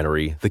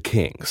documentary, The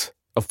Kings,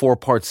 a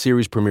 4-part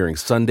series premiering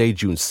Sunday,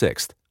 June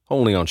 6th,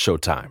 only on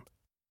Showtime.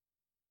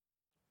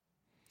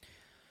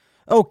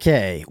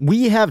 Okay,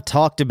 we have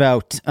talked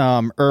about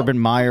Urban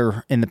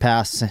Meyer in the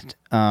past.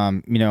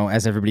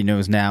 As everybody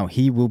knows now,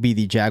 he will be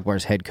the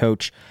Jaguars head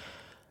coach.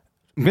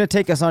 I'm going to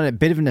take us on a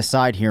bit of an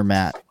aside here,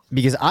 Matt,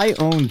 because I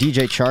own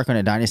DJ Chark on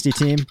a Dynasty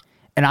team,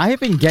 and I have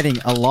been getting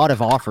a lot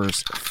of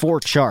offers for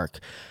Chark.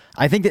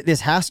 I think that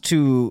this has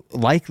to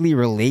likely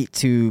relate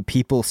to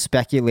people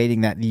speculating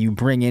that you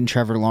bring in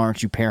Trevor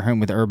Lawrence, you pair him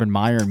with Urban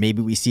Meyer, and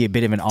maybe we see a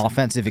bit of an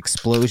offensive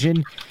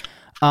explosion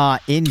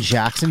in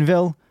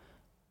Jacksonville.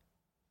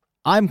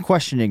 I'm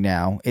questioning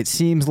now. It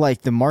seems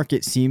like the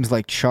market seems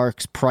like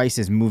Chark's price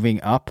is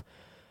moving up.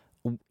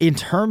 In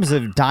terms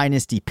of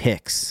dynasty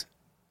picks,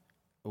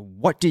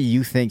 what do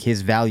you think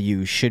his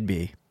value should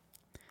be?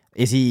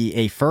 Is he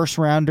a first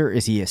rounder?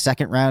 Is he a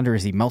second rounder?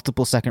 Is he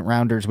multiple second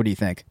rounders? What do you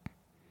think?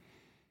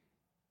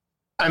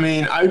 I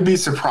mean, I'd be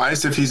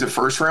surprised if he's a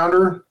first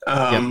rounder.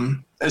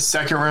 A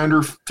second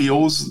rounder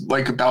feels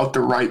like about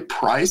the right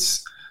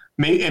price.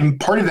 And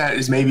part of that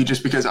is maybe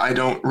just because I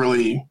don't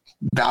really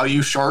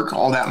value Chark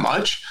all that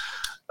much.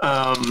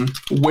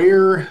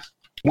 Where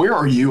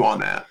are you on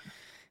that?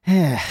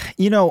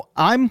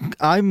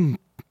 I'm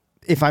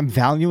if I'm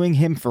valuing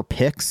him for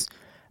picks,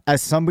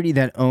 as somebody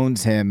that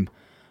owns him,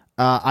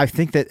 I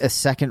think that a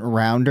second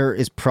rounder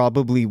is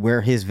probably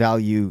where his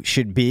value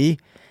should be.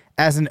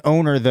 As an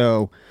owner,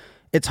 though,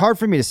 it's hard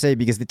for me to say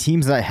because the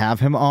teams that I have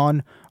him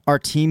on are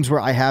teams where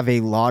I have a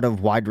lot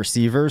of wide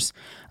receivers,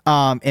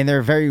 and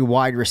they're very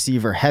wide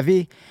receiver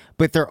heavy,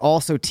 but they're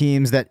also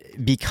teams that,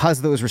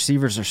 because those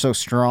receivers are so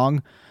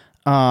strong,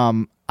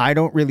 I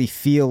don't really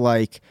feel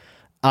like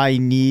I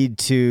need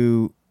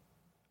to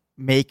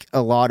make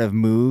a lot of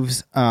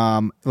moves,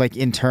 like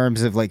in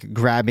terms of like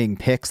grabbing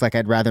picks. Like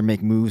I'd rather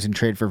make moves and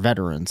trade for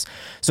veterans.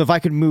 So if I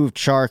could move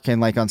Chark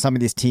and like on some of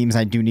these teams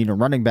I do need a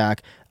running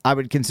back, I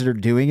would consider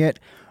doing it.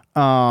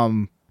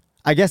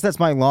 I guess that's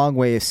my long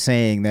way of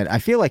saying that I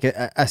feel like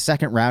a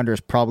second rounder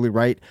is probably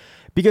right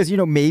because,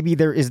 maybe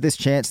there is this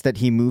chance that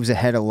he moves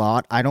ahead a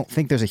lot. I don't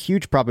think there's a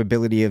huge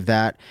probability of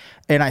that.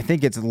 And I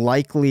think it's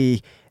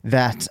likely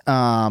that,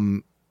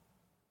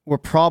 we're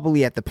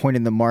probably at the point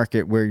in the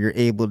market where you're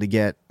able to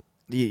get,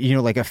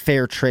 like a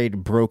fair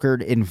trade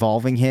brokered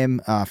involving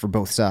him for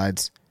both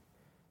sides.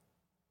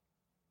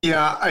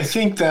 Yeah, I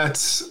think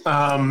that's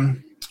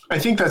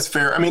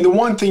fair. I mean, the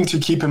one thing to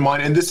keep in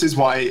mind, and this is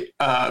why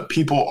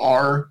people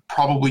are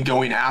probably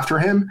going after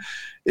him,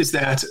 is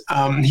that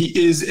he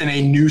is in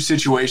a new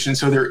situation.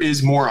 So there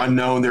is more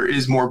unknown. There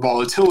is more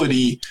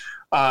volatility.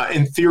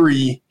 In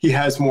theory, he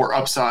has more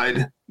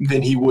upside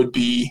than he would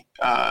be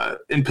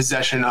in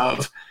possession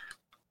of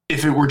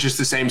if it were just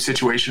the same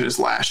situation as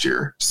last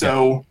year.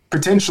 So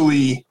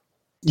potentially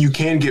you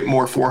can get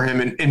more for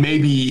him. And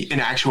maybe in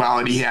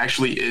actuality, he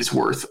actually is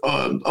worth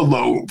a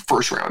low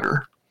first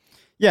rounder.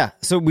 Yeah.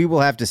 So we will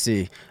have to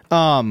see.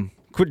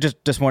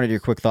 Just wanted your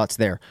quick thoughts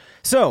there.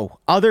 So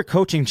other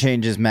coaching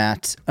changes,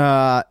 Matt.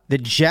 The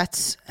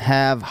Jets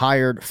have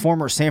hired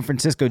former San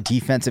Francisco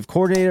defensive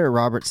coordinator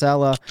Robert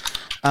Saleh.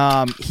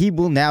 He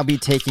will now be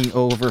taking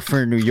over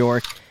for New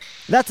York.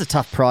 That's a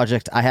tough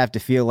project, I have to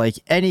feel like.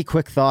 Any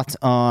quick thoughts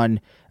on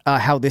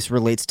how this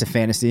relates to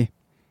fantasy?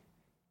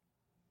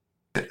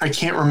 I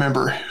can't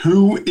remember.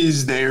 Who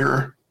is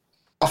their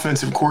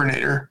offensive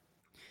coordinator?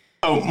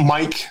 Oh,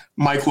 Mike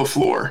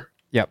LaFleur.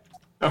 Yep.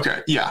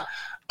 Okay, yeah.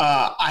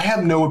 I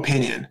have no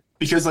opinion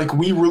because,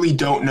 we really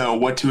don't know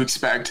what to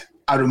expect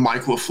out of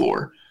Mike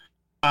LaFleur.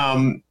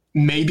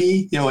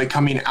 Maybe,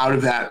 coming out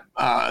of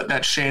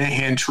that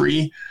Shanahan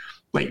tree,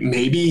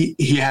 maybe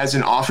he has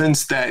an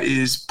offense that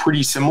is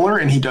pretty similar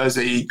and he does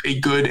a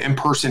good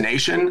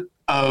impersonation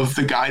of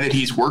the guy that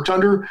he's worked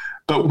under,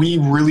 but we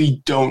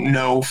really don't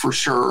know for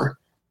sure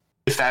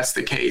if that's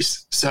the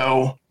case.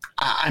 So,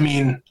 I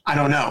mean, I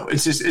don't know.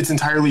 It's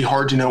entirely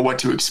hard to know what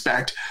to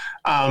expect,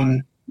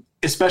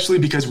 especially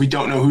because we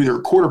don't know who their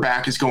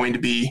quarterback is going to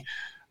be.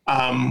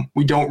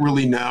 We don't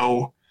really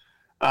know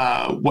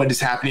what is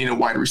happening at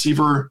wide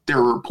receiver. There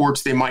are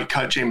reports they might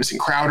cut Jamison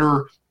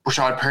Crowder.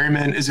 Rashad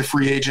Perryman is a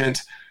free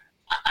agent.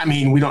 I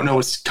mean, we don't know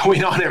what's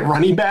going on at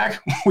running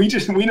back. We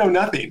know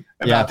nothing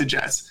about the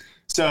Jets.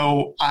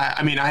 So,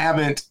 I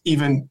haven't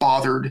even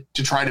bothered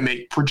to try to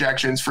make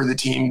projections for the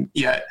team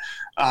yet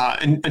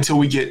until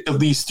we get at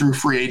least through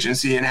free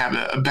agency and have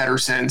a better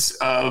sense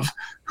of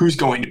who's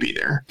going to be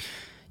there.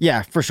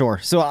 Yeah, for sure.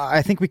 So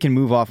I think we can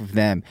move off of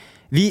them.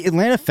 The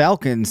Atlanta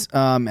Falcons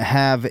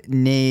have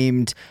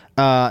named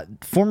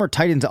former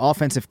Titans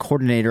offensive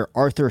coordinator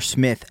Arthur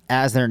Smith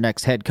as their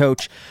next head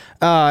coach.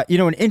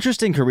 An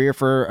interesting career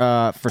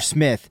for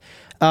Smith.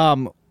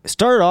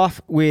 Started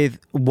off with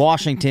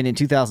Washington in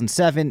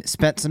 2007,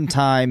 spent some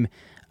time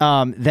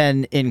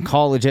then in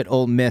college at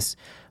Ole Miss,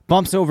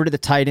 bumps over to the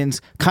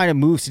Titans, kind of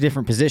moves to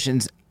different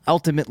positions,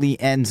 ultimately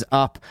ends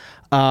up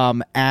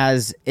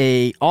as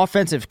a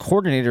offensive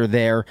coordinator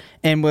there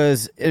and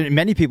was, in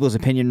many people's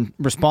opinion,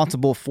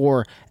 responsible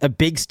for a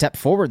big step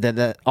forward that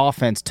the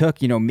offense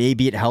took.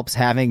 Maybe it helps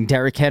having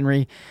Derrick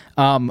Henry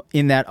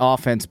in that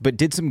offense, but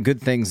did some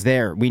good things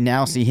there. We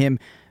now see him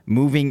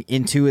moving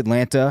into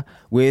Atlanta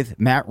with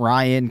Matt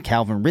Ryan,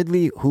 Calvin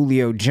Ridley,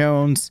 Julio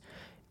Jones.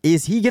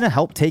 Is he going to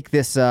help take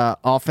this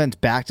offense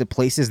back to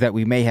places that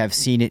we may have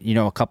seen it,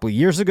 a couple of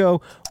years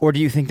ago? Or do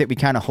you think that we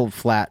kind of hold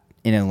flat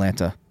in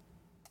Atlanta?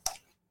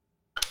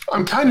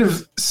 I'm kind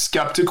of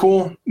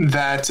skeptical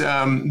that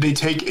they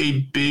take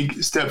a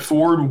big step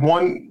forward.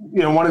 One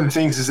of the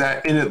things is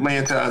that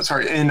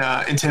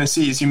in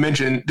Tennessee, as you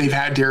mentioned, they've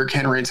had Derrick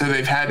Henry, and so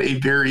they've had a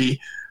very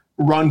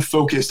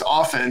run-focused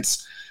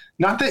offense.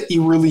 Not that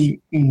you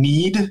really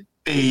need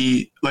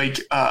an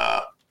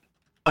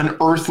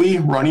earthly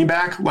running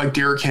back like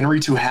Derrick Henry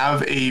to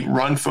have a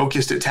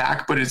run-focused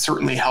attack, but it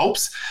certainly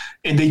helps.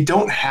 And they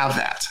don't have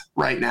that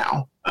right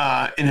now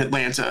in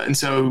Atlanta. And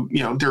so,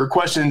 there are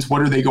questions,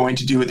 what are they going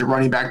to do at the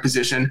running back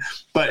position?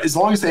 But as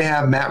long as they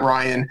have Matt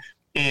Ryan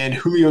and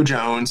Julio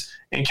Jones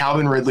and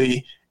Calvin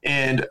Ridley,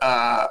 and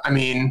I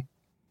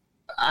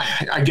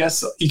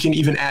guess you can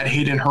even add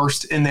Hayden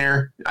Hurst in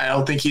there. I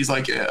don't think he's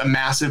a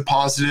massive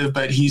positive,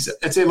 but he's,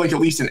 I'd say at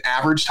least an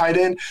average tight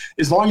end.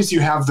 As long as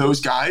you have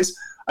those guys,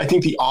 I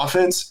think the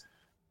offense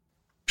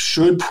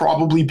should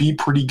probably be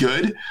pretty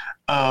good.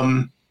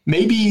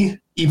 Maybe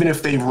even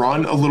if they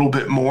run a little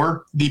bit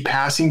more, the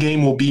passing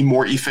game will be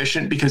more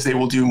efficient because they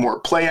will do more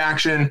play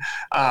action.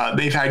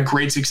 They've had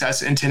great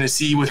success in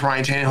Tennessee with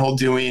Ryan Tannehill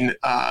doing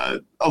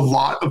a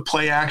lot of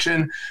play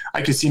action.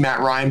 I could see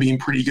Matt Ryan being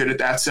pretty good at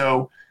that.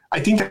 So I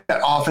think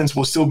that offense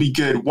will still be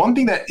good. One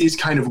thing that is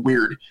kind of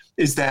weird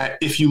is that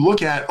if you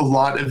look at a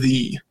lot of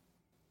the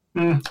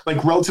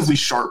relatively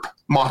sharp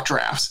mock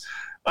drafts,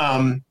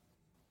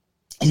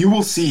 you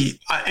will see,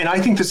 and I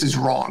think this is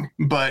wrong,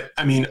 but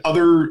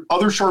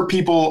other sharp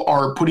people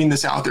are putting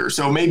this out there,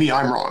 so maybe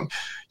I'm wrong.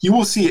 You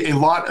will see a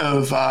lot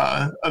of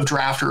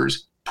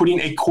drafters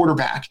putting a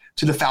quarterback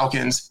to the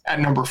Falcons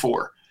at number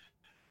 4.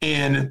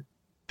 And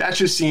that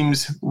just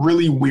seems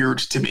really weird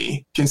to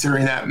me,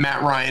 considering that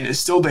Matt Ryan is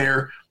still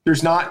there.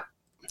 There's not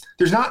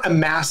a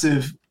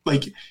massive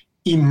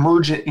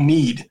emergent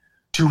need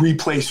to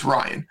replace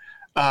Ryan.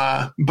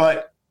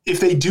 But if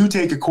they do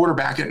take a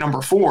quarterback at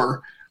number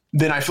 4,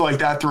 then I feel like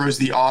that throws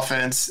the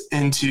offense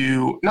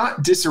into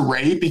not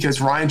disarray, because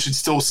Ryan should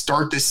still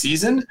start this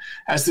season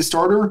as the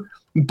starter,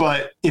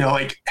 but,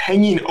 like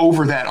hanging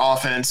over that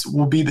offense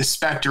will be the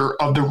specter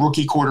of the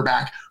rookie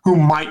quarterback who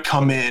might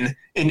come in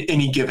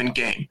any given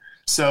game.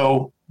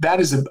 So that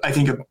is, I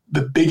think,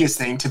 the biggest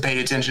thing to pay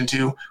attention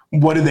to.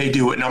 What do they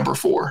do at number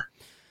 4?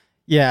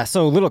 Yeah,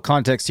 so a little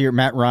context here.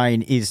 Matt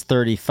Ryan is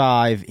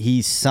 35.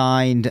 He's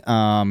signed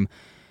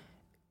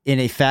in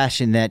a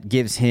fashion that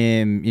gives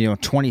him,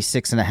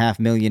 $26.5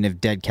 million of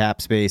dead cap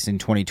space in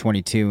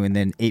 2022 and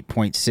then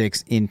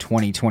 $8.6 in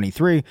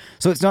 2023.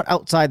 So it's not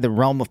outside the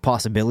realm of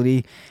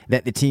possibility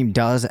that the team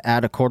does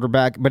add a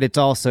quarterback, but it's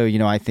also,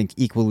 I think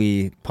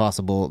equally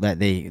possible that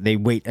they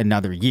wait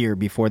another year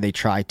before they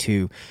try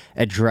to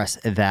address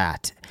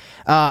that.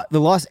 The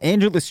Los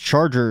Angeles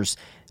Chargers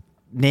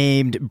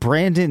named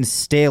Brandon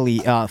Staley,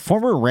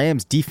 former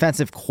Rams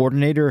defensive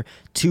coordinator,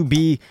 to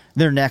be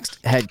their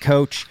next head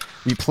coach.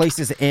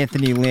 Replaces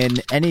Anthony Lynn.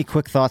 Any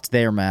quick thoughts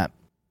there, Matt?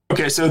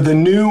 Okay, so the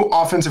new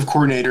offensive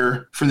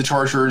coordinator for the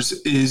Chargers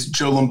is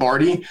Joe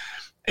Lombardi,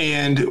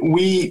 and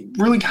we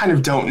really kind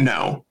of don't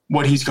know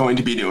what he's going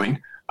to be doing.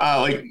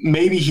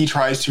 Maybe he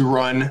tries to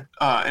run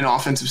an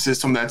offensive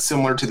system that's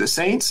similar to the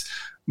Saints,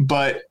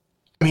 but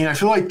I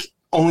feel like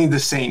only the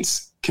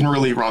Saints can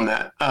really run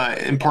that,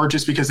 in part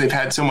just because they've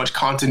had so much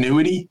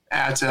continuity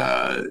at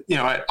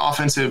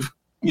offensive,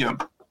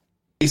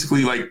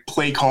 basically like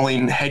play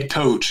calling head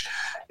coach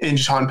in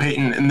Sean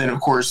Payton, and then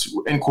of course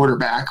in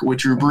quarterback with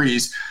Drew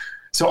Brees.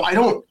 So I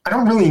don't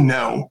really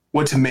know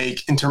what to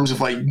make in terms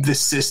of like the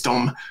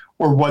system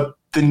or what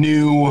the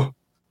new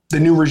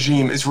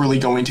regime is really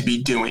going to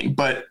be doing.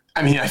 But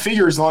I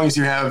figure as long as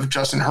you have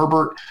Justin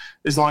Herbert,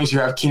 as long as you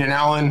have Keenan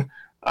Allen,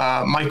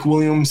 Mike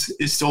Williams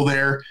is still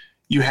there.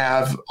 You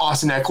have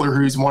Austin Eckler,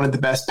 who's one of the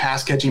best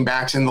pass-catching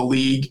backs in the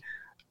league.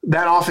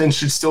 That offense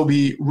should still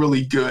be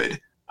really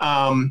good.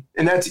 And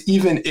that's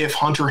even if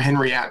Hunter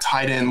Henry at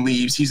tight end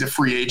leaves. He's a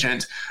free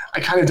agent. I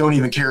kind of don't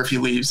even care if he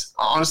leaves.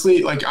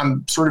 Honestly,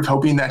 I'm sort of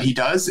hoping that he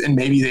does, and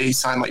maybe they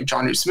sign like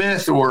Jonnu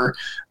Smith, or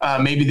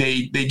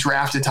maybe they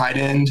draft a tight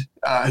end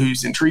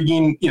who's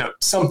intriguing,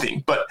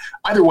 something. But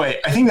either way,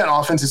 I think that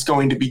offense is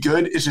going to be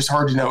good. It's just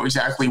hard to know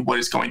exactly what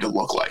it's going to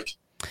look like.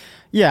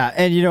 Yeah,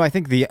 and I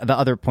think the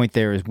other point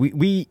there is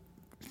we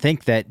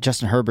think that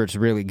Justin Herbert's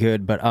really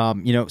good, but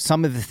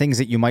some of the things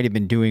that you might have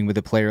been doing with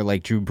a player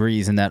like Drew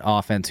Brees in that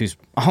offense, who's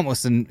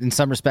almost in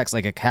some respects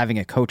like having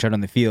a coach out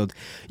on the field,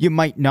 you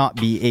might not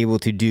be able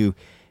to do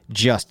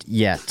just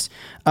yet.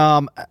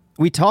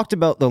 We talked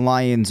about the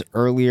Lions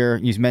earlier.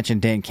 You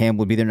mentioned Dan Campbell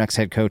would be their next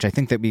head coach. I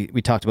think that we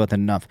talked about that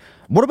enough.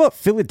 What about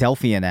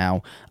Philadelphia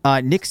now?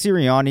 Nick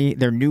Sirianni,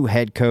 their new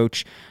head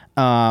coach,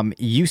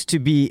 used to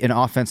be an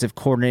offensive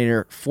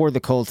coordinator for the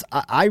Colts.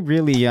 I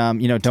really,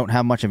 don't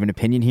have much of an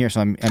opinion here,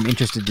 so I'm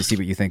interested to see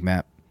what you think,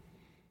 Matt.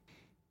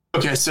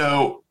 Okay,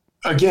 so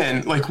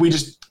again, we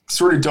just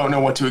sort of don't know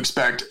what to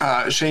expect.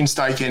 Shane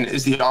Steichen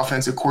is the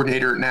offensive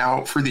coordinator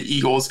now for the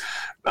Eagles.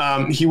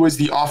 He was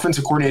the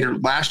offensive coordinator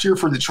last year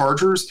for the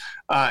Chargers,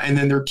 and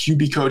then their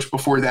QB coach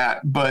before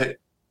that. But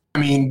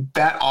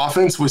that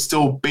offense was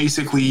still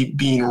basically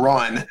being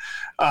run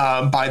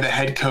by the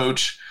head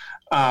coach,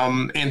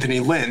 Anthony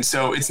Lynn.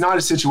 So it's not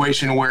a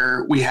situation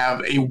where we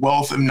have a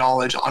wealth of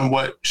knowledge on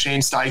what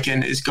Shane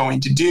Steichen is going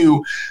to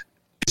do,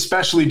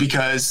 especially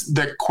because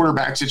the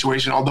quarterback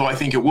situation, although I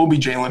think it will be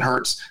Jalen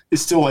Hurts,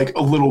 is still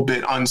a little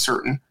bit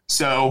uncertain.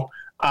 So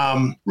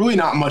really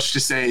not much to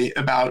say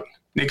about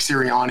Nick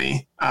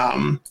Sirianni,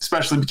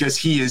 especially because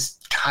he is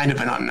kind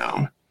of an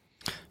unknown.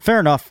 Fair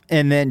enough.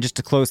 And then just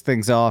to close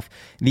things off,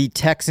 the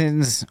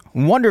Texans,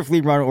 wonderfully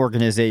run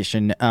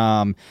organization,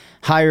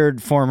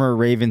 hired former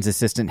Ravens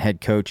assistant head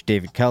coach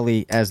David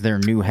Culley as their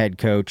new head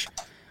coach.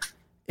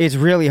 It's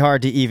really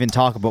hard to even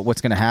talk about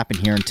what's going to happen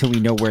here until we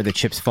know where the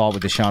chips fall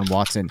with Deshaun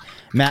Watson.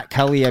 Matt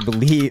Culley, I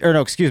believe, or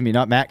no, excuse me,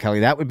 not Matt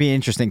Culley. That would be an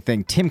interesting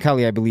thing. Tim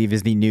Culley, I believe,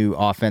 is the new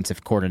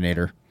offensive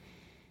coordinator.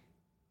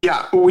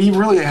 Yeah, we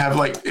really have,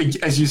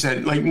 as you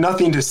said,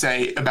 nothing to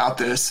say about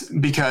this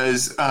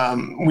because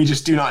we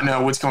just do not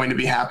know what's going to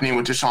be happening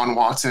with Deshaun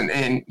Watson,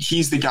 and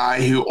he's the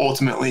guy who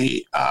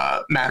ultimately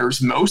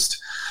matters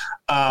most.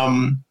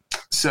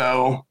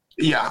 So,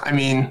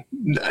 yeah,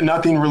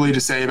 nothing really to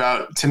say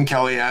about Tim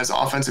Kelly as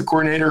offensive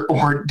coordinator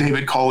or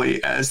David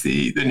Culley as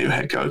the new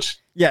head coach.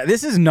 Yeah,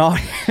 this is not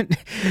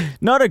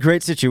a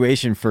great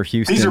situation for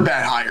Houston. These are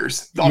bad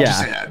hires. I'll just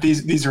say that.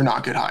 These are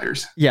not good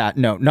hires. Yeah,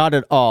 no, not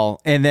at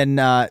all. And then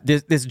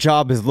this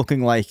job is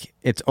looking like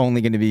it's only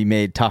going to be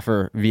made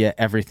tougher via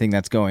everything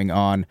that's going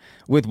on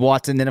with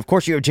Watson. Then, of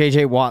course, you have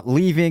J.J. Watt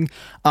leaving,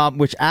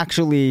 which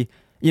actually,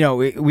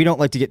 we don't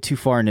like to get too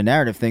far into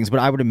narrative things,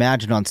 but I would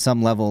imagine on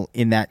some level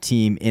in that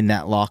team, in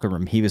that locker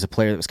room, he was a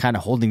player that was kind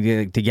of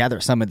holding together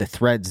some of the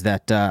threads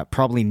that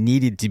probably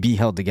needed to be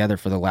held together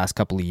for the last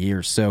couple of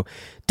years. So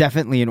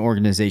definitely an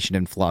organization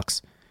in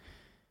flux.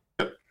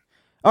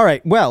 All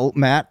right. Well,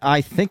 Matt,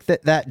 I think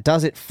that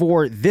does it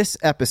for this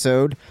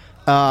episode.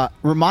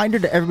 Reminder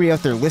to everybody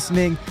out there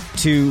listening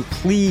to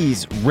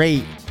please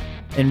rate,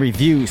 and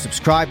review.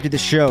 Subscribe to the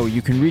show.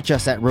 You can reach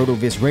us at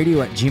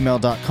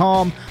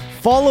rotovizradio@gmail.com.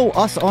 Follow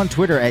us on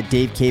Twitter at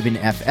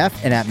DaveCabanFF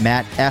and at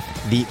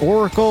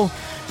MattFTheOracle.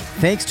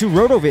 Thanks to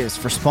RotoViz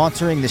for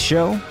sponsoring the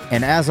show.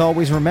 And as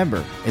always,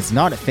 remember, it's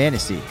not a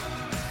fantasy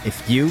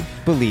if you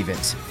believe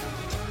it.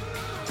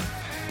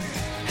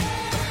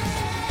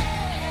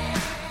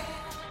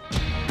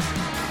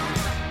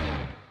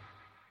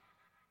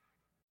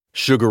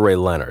 Sugar Ray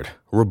Leonard,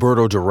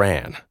 Roberto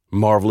Duran,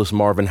 Marvelous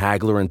Marvin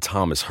Hagler, and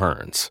Thomas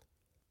Hearns.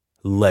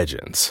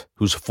 Legends,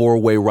 whose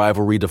four-way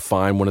rivalry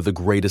defined one of the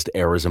greatest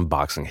eras in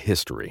boxing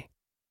history.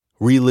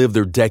 Relive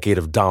their decade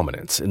of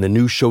dominance in the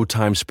new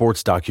Showtime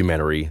sports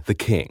documentary, The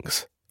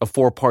Kings, a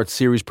 4-part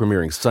series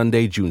premiering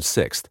Sunday, June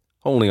 6th,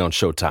 only on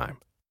Showtime.